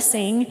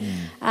blessing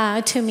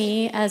to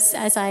me as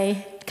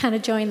I kind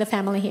of joined the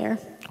family here.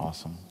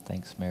 Awesome.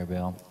 Thanks,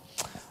 Maribel. All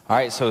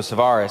right, so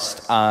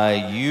Savarist,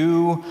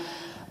 you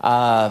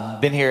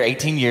been here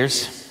 18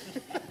 years.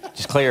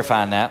 Just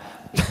clarifying that.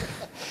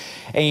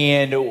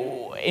 And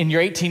in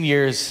your 18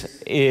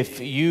 years,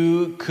 if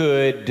you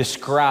could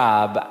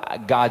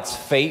describe God's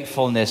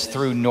faithfulness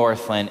through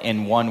Northland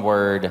in one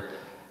word,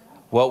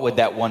 what would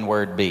that one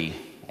word be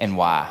and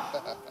why?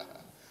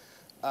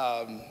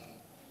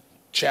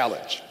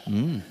 Challenge.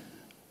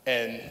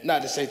 And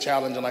not to say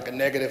challenge in like a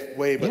negative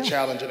way, but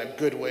challenge in a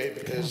good way,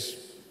 because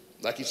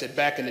like you said,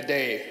 back in the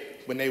day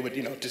when they would,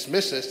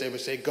 dismiss us, they would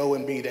say, go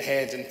and be the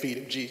hands and feet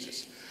of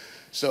Jesus.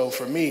 So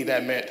for me,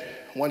 that meant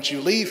once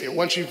you leave here,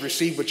 once you've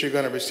received what you're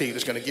going to receive,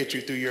 it's going to get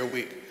you through your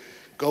week.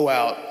 Go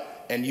out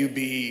and you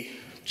be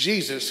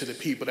Jesus to the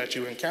people that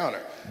you encounter.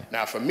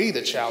 Now, for me,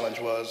 the challenge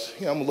was,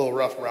 I'm a little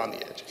rough around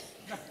the edges.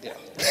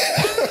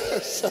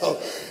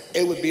 So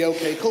it would be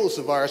okay, cool,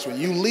 Savarist, when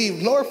you leave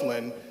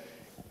Northland,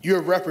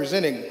 you're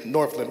representing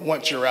Northland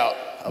once you're out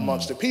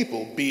amongst the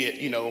people, be it,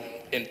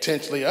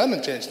 intentionally or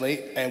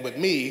unintentionally. And with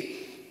me,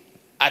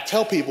 I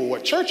tell people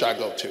what church I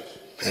go to.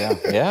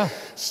 Yeah.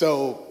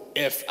 So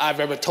if I've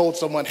ever told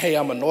someone, hey,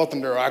 I'm a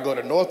Northlander, or I go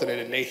to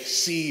Northland, and they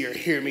see or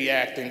hear me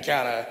acting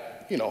kind of,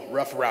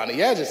 rough around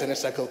the edges, and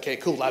it's like, okay,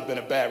 cool, I've been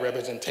a bad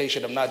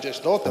representation of not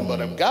just Northland, but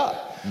of God.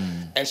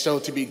 And so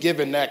to be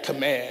given that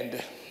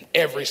command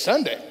every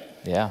Sunday,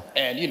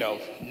 and,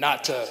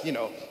 not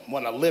to,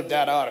 want to live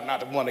that out or not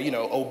to want to,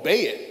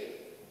 obey it,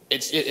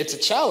 it's a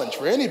challenge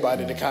for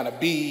anybody to kind of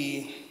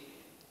be,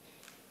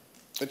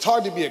 it's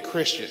hard to be a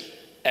Christian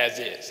as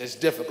is. It's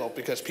difficult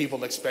because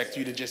people expect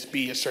you to just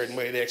be a certain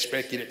way. They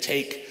expect you to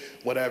take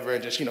whatever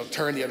and just,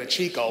 turn the other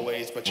cheek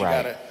always. But you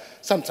got to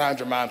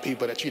sometimes remind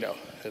people that,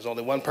 there's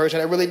only one person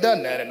that really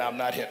done that, and I'm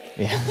not him.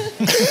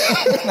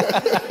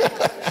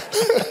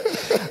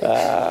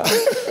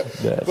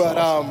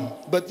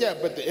 But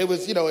it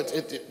was,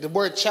 the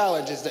word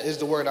challenge is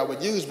the word I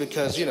would use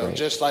because,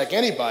 just like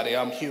anybody,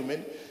 I'm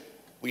human.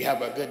 We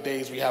have our good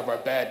days, we have our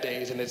bad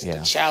days, and it's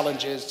the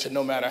challenge is to,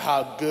 no matter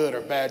how good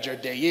or bad your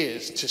day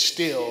is, to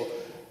still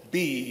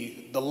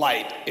be the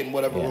light in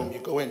whatever room you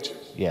go into.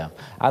 Yeah,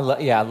 I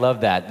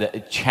love that, the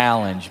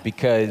challenge,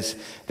 because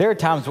there are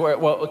times where,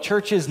 well,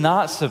 church is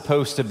not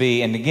supposed to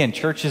be, and again,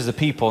 church is a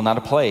people, not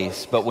a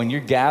place, but when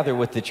you're gathered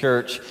with the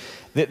church,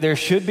 there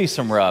should be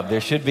some rub,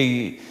 there should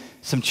be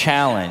some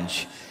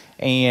challenge,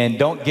 and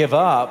don't give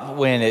up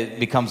when it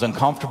becomes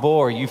uncomfortable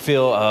or you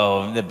feel,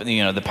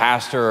 the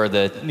pastor or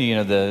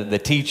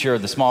the teacher or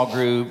the small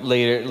group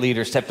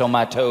leader stepped on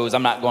my toes,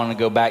 I'm not going to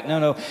go back.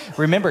 No.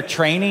 Remember,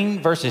 training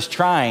versus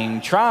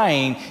trying.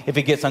 Trying, if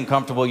it gets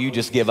uncomfortable, you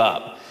just give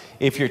up.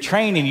 If you're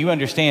training, you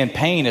understand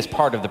pain is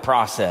part of the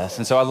process.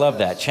 And so I love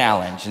that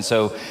challenge. And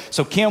so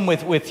Kim,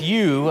 with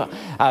you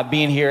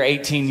being here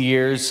 18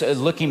 years,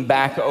 looking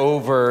back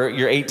over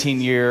your 18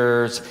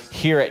 years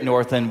here at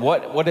Northland,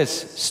 what has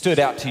stood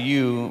out to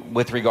you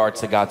with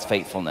regards to God's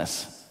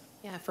faithfulness?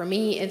 Yeah, for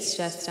me, it's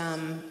just,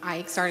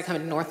 I started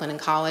coming to Northland in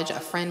college. A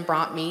friend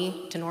brought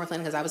me to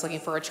Northland because I was looking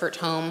for a church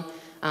home.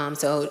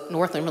 So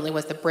Northland really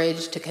was the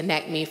bridge to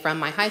connect me from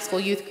my high school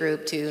youth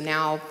group to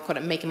now kind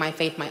of making my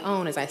faith my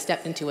own as I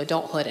stepped into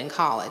adulthood in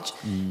college.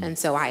 And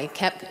so I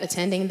kept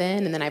attending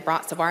then, and then I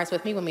brought Savaris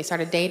with me when we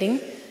started dating,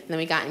 and then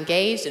we got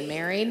engaged and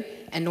married,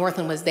 and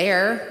Northland was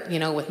there,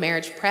 with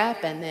marriage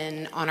prep, and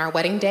then on our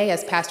wedding day,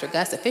 as Pastor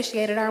Gus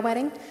officiated our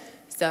wedding.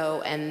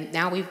 So, and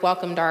now we've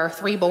welcomed our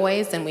 3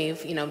 boys, and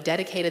we've,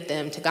 dedicated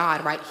them to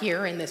God right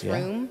here in this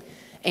room.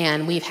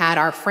 And we've had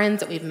our friends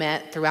that we've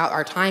met throughout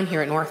our time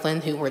here at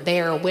Northland who were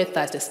there with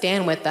us, to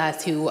stand with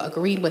us, who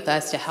agreed with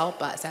us to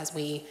help us as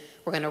we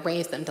were going to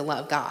raise them to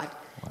love God.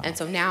 Wow. And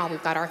so now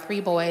we've got our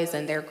 3 boys,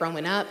 and they're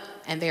growing up,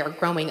 and they are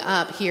growing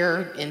up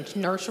here in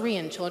nursery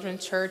and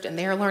children's church, and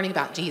they're learning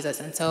about Jesus.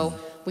 And so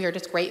we are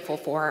just grateful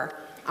for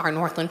our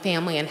Northland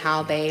family and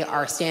how they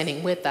are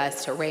standing with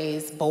us to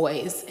raise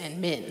boys and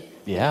men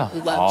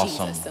who love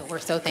Jesus. So we're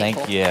so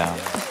thankful.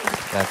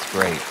 That's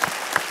great.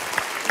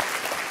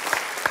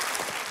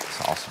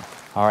 Awesome.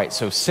 All right,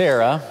 so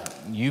Sarah,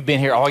 you've been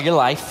here all your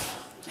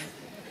life.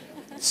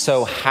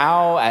 So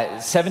how,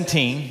 at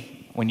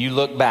 17, when you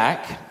look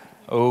back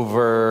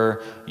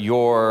over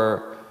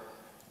your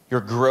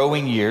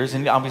growing years,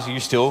 and obviously you're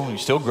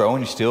still growing,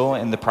 you're still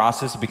in the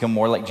process to become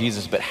more like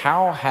Jesus, but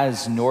how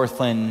has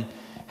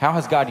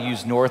God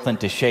used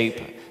Northland to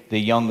shape the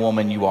young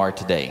woman you are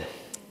today?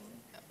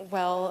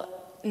 Well,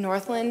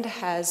 Northland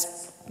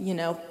has,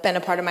 been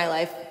a part of my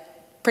life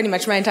pretty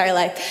much my entire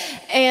life.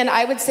 And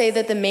I would say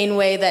that the main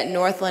way that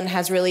Northland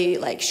has really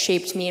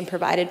shaped me and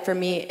provided for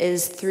me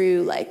is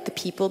through the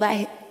people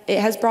that it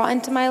has brought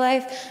into my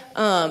life.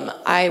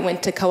 I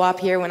went to co-op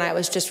here when I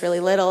was just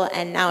really little,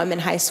 and now I'm in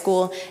high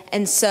school.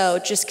 And so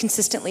just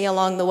consistently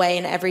along the way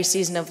in every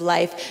season of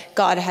life,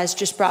 God has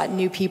just brought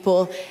new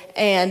people,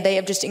 and they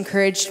have just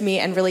encouraged me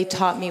and really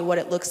taught me what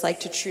it looks like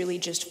to truly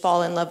just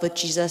fall in love with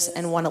Jesus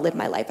and want to live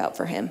my life out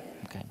for him.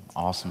 Okay,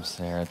 awesome,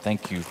 Sarah.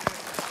 Thank you.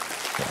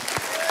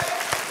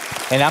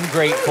 And I'm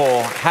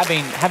grateful,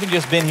 having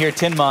just been here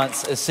 10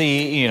 months,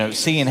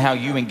 seeing how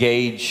you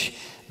engage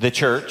the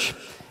church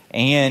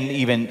and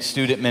even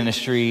student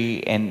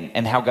ministry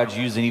and how God's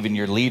using even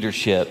your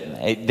leadership.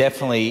 It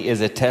definitely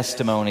is a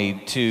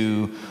testimony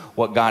to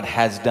what God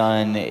has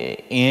done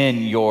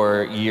in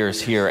your years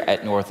here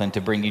at Northland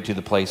to bring you to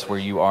the place where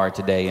you are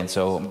today. And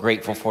so I'm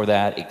grateful for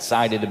that,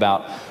 excited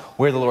about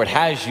where the Lord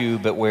has you,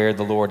 but where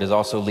the Lord is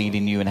also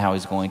leading you and how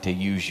he's going to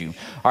use you.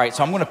 All right,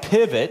 so I'm going to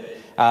pivot.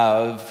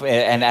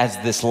 And as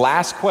this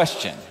last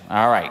question,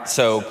 all right,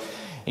 so,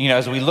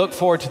 as we look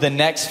forward to the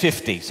next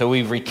 50, so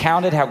we've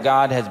recounted how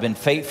God has been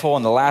faithful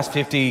in the last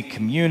 50,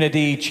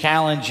 community,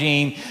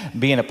 challenging,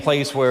 be in a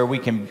place where we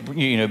can,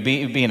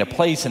 be in a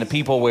place and a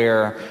people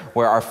where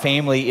our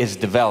family is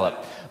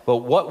developed. But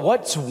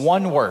what's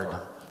one word?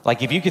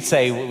 If you could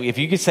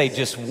say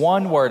just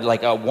one word,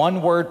 like a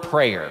one-word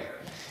prayer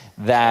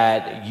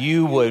that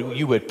you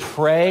would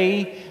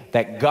pray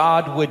that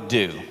God would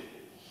do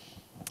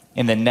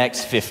in the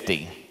next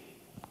 50,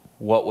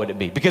 what would it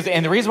be?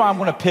 And the reason why I'm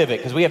going to pivot,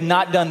 because we have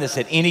not done this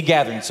at any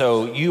gathering,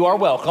 so you are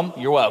welcome.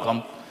 You're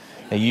welcome.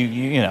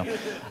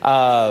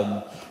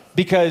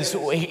 Because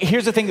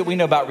here's the thing that we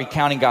know about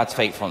recounting God's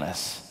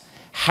faithfulness.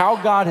 How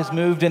God has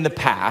moved in the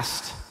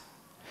past,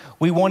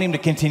 we want him to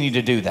continue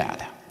to do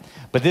that.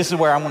 But this is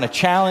where I'm going to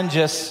challenge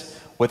us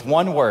with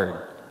one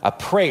word, a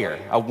prayer,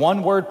 a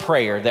one-word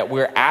prayer that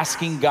we're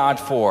asking God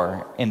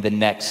for in the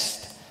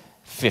next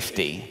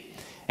 50.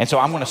 And so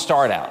I'm going to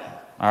start out,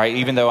 all right,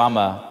 even though I'm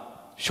a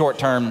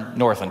short-term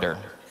Northlander,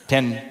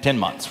 10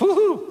 months.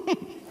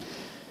 Woohoo!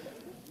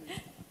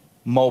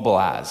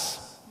 Mobilize.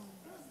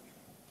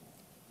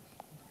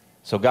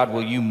 So God,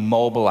 will you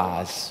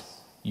mobilize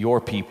your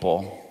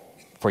people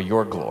for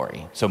your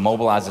glory? So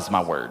mobilize is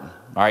my word.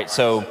 All right,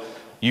 so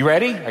you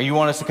ready? Or you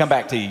want us to come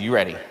back to you? You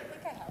ready?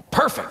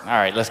 Perfect. All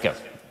right, let's go.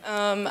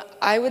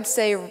 I would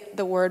say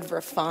the word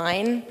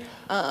refine.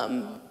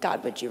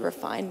 God, would you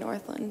refine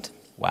Northland?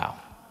 Wow.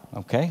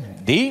 Okay.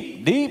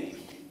 Deep.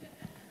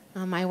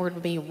 My word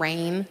would be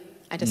reign.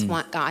 I just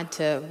want God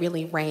to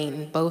really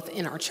reign both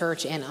in our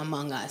church and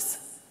among us.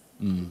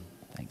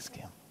 Thanks,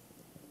 Kim.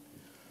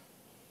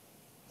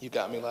 You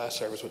got me last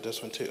service with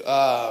this one too.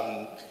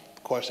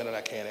 Question that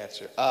I can't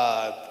answer.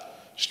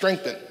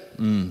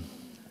 Strengthen.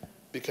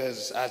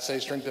 Because I'd say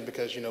strengthen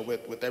because,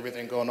 with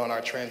everything going on, our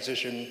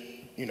transition,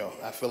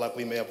 I feel like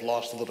we may have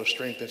lost a little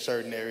strength in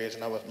certain areas,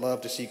 and I would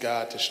love to see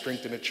God to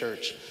strengthen the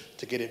church,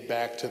 to get it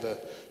back to the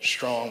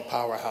strong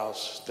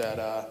powerhouse that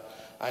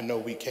I know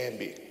we can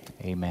be.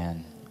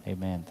 Amen.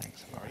 Amen.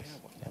 Thanks, Maurice.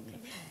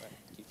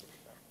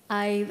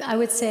 I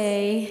would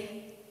say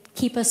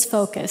keep us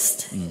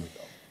focused.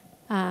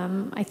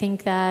 I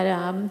think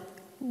that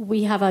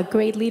we have a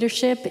great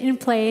leadership in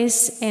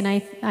place, and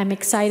I'm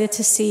excited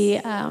to see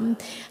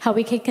how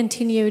we can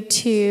continue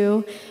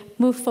to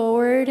move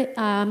forward,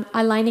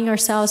 aligning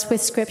ourselves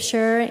with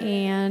Scripture,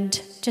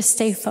 and just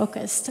stay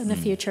focused in the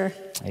future.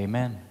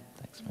 Amen.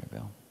 Thanks,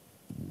 Maribel.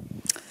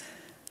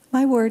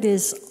 My word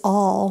is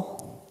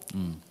all.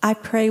 I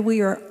pray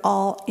we are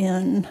all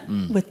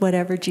in with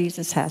whatever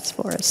Jesus has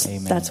for us.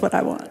 Amen. That's what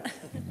I want.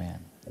 Amen.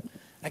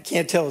 I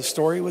can't tell a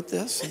story with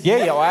this.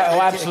 Yeah,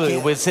 absolutely.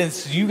 Well,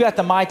 since you got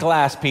the mic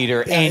last,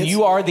 Peter, and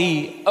you are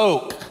the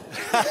oak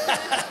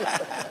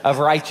of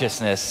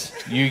righteousness,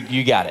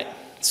 you got it.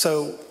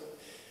 So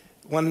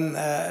when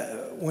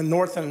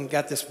Northland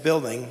got this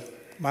building,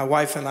 my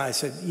wife and I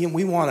said,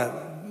 we want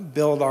to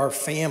build our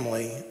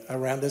family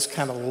around this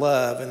kind of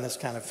love and this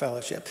kind of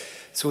fellowship.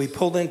 So we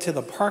pulled into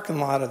the parking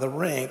lot of the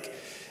rink,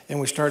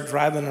 and we started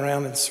driving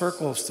around in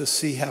circles to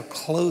see how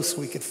close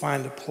we could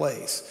find a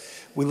place.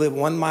 We live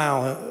 1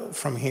 mile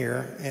from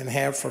here and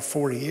have for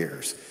 40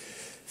 years.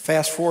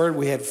 Fast forward,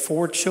 we had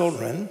 4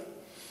 children.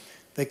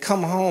 They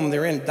come home,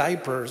 they're in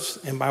diapers,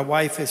 and my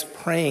wife is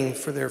praying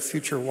for their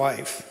future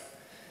wife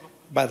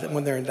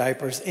when they're in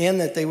diapers,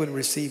 and that they would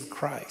receive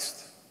Christ.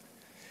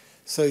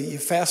 So you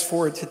fast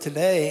forward to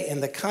today,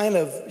 and the kind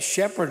of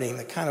shepherding,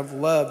 the kind of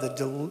love,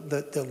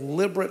 the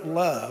deliberate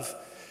love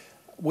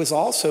was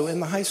also in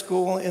the high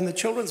school in the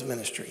children's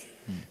ministry.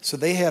 So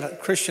they had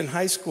Christian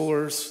high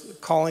schoolers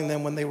calling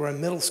them when they were in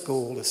middle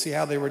school to see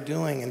how they were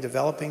doing and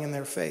developing in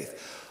their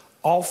faith.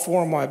 All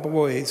 4 of my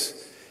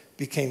boys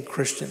became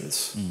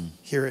Christians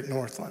here at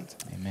Northland.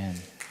 Amen.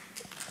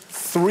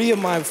 3 of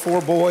my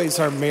 4 boys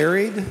are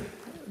married.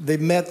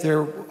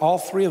 All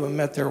 3 of them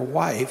met their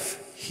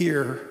wife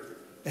here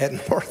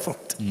at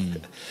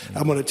Northland.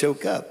 I'm going to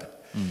choke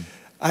up.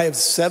 I have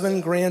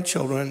 7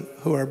 grandchildren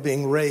who are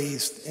being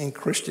raised in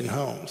Christian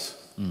homes.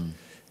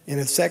 And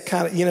it's that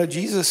kind of,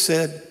 Jesus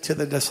said to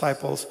the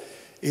disciples,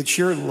 it's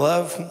your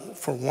love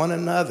for one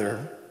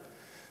another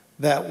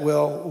that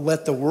will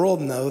let the world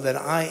know that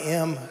I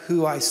am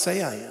who I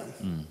say I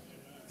am.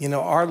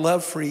 Our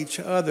love for each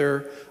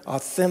other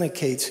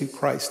authenticates who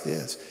Christ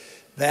is.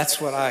 That's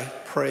what I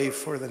pray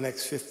for the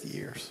next 50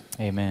 years.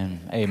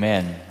 Amen.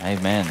 Amen.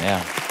 Amen.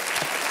 Yeah.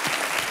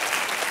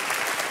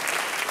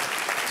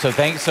 So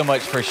thanks so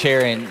much for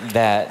sharing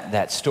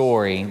that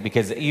story,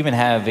 because even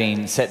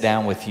having sat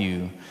down with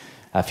you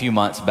a few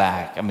months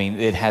back,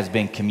 it has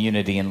been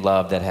community and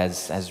love that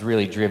has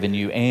really driven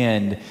you,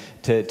 and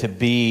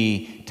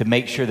to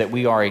make sure that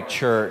we are a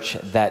church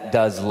that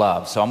does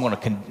love. So I'm going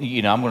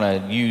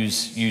to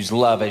use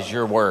love as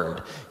your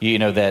word,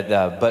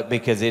 but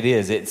because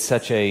it's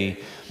such an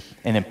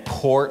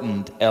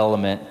important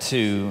element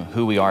to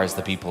who we are as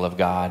the people of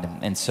God.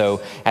 And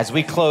so as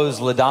we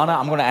close, LaDonna,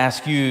 I'm going to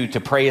ask you to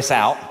pray us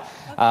out.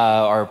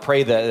 Or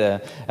pray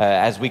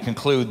as we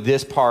conclude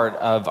this part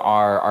of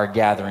our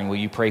gathering. Will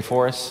you pray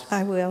for us?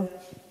 I will.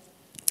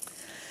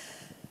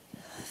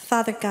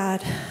 Father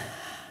God,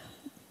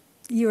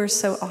 you are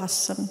so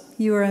awesome.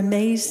 You are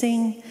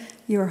amazing.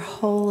 You are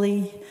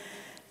holy.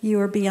 You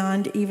are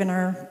beyond even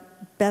our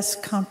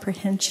best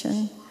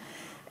comprehension.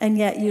 And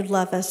yet you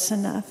love us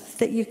enough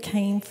that you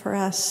came for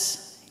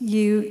us.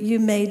 You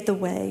made the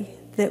way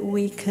that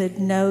we could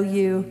know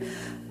you,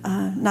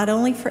 not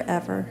only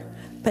forever,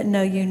 but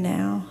know you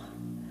now.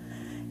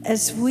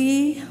 As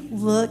we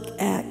look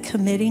at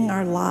committing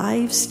our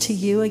lives to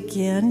you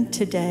again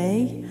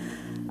today,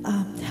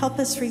 help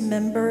us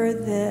remember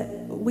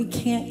that we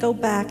can't go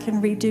back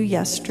and redo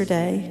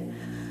yesterday.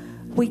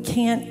 We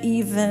can't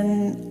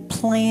even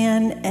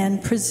plan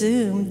and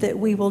presume that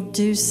we will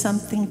do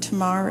something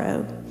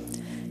tomorrow.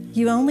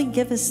 You only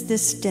give us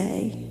this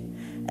day.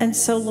 And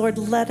so, Lord,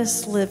 let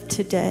us live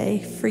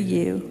today for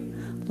you.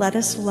 Let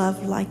us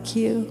love like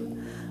you.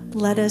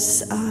 Let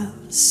us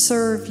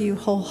serve you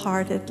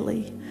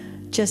wholeheartedly,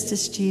 just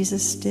as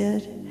Jesus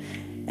did.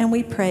 And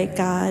we pray,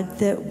 God,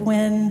 that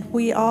when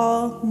we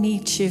all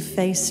meet you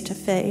face to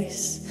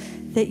face,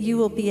 that you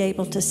will be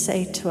able to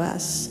say to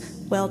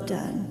us, well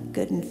done,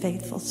 good and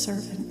faithful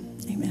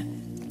servant.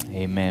 Amen.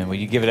 Amen. Will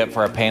you give it up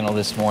for our panel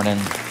this morning?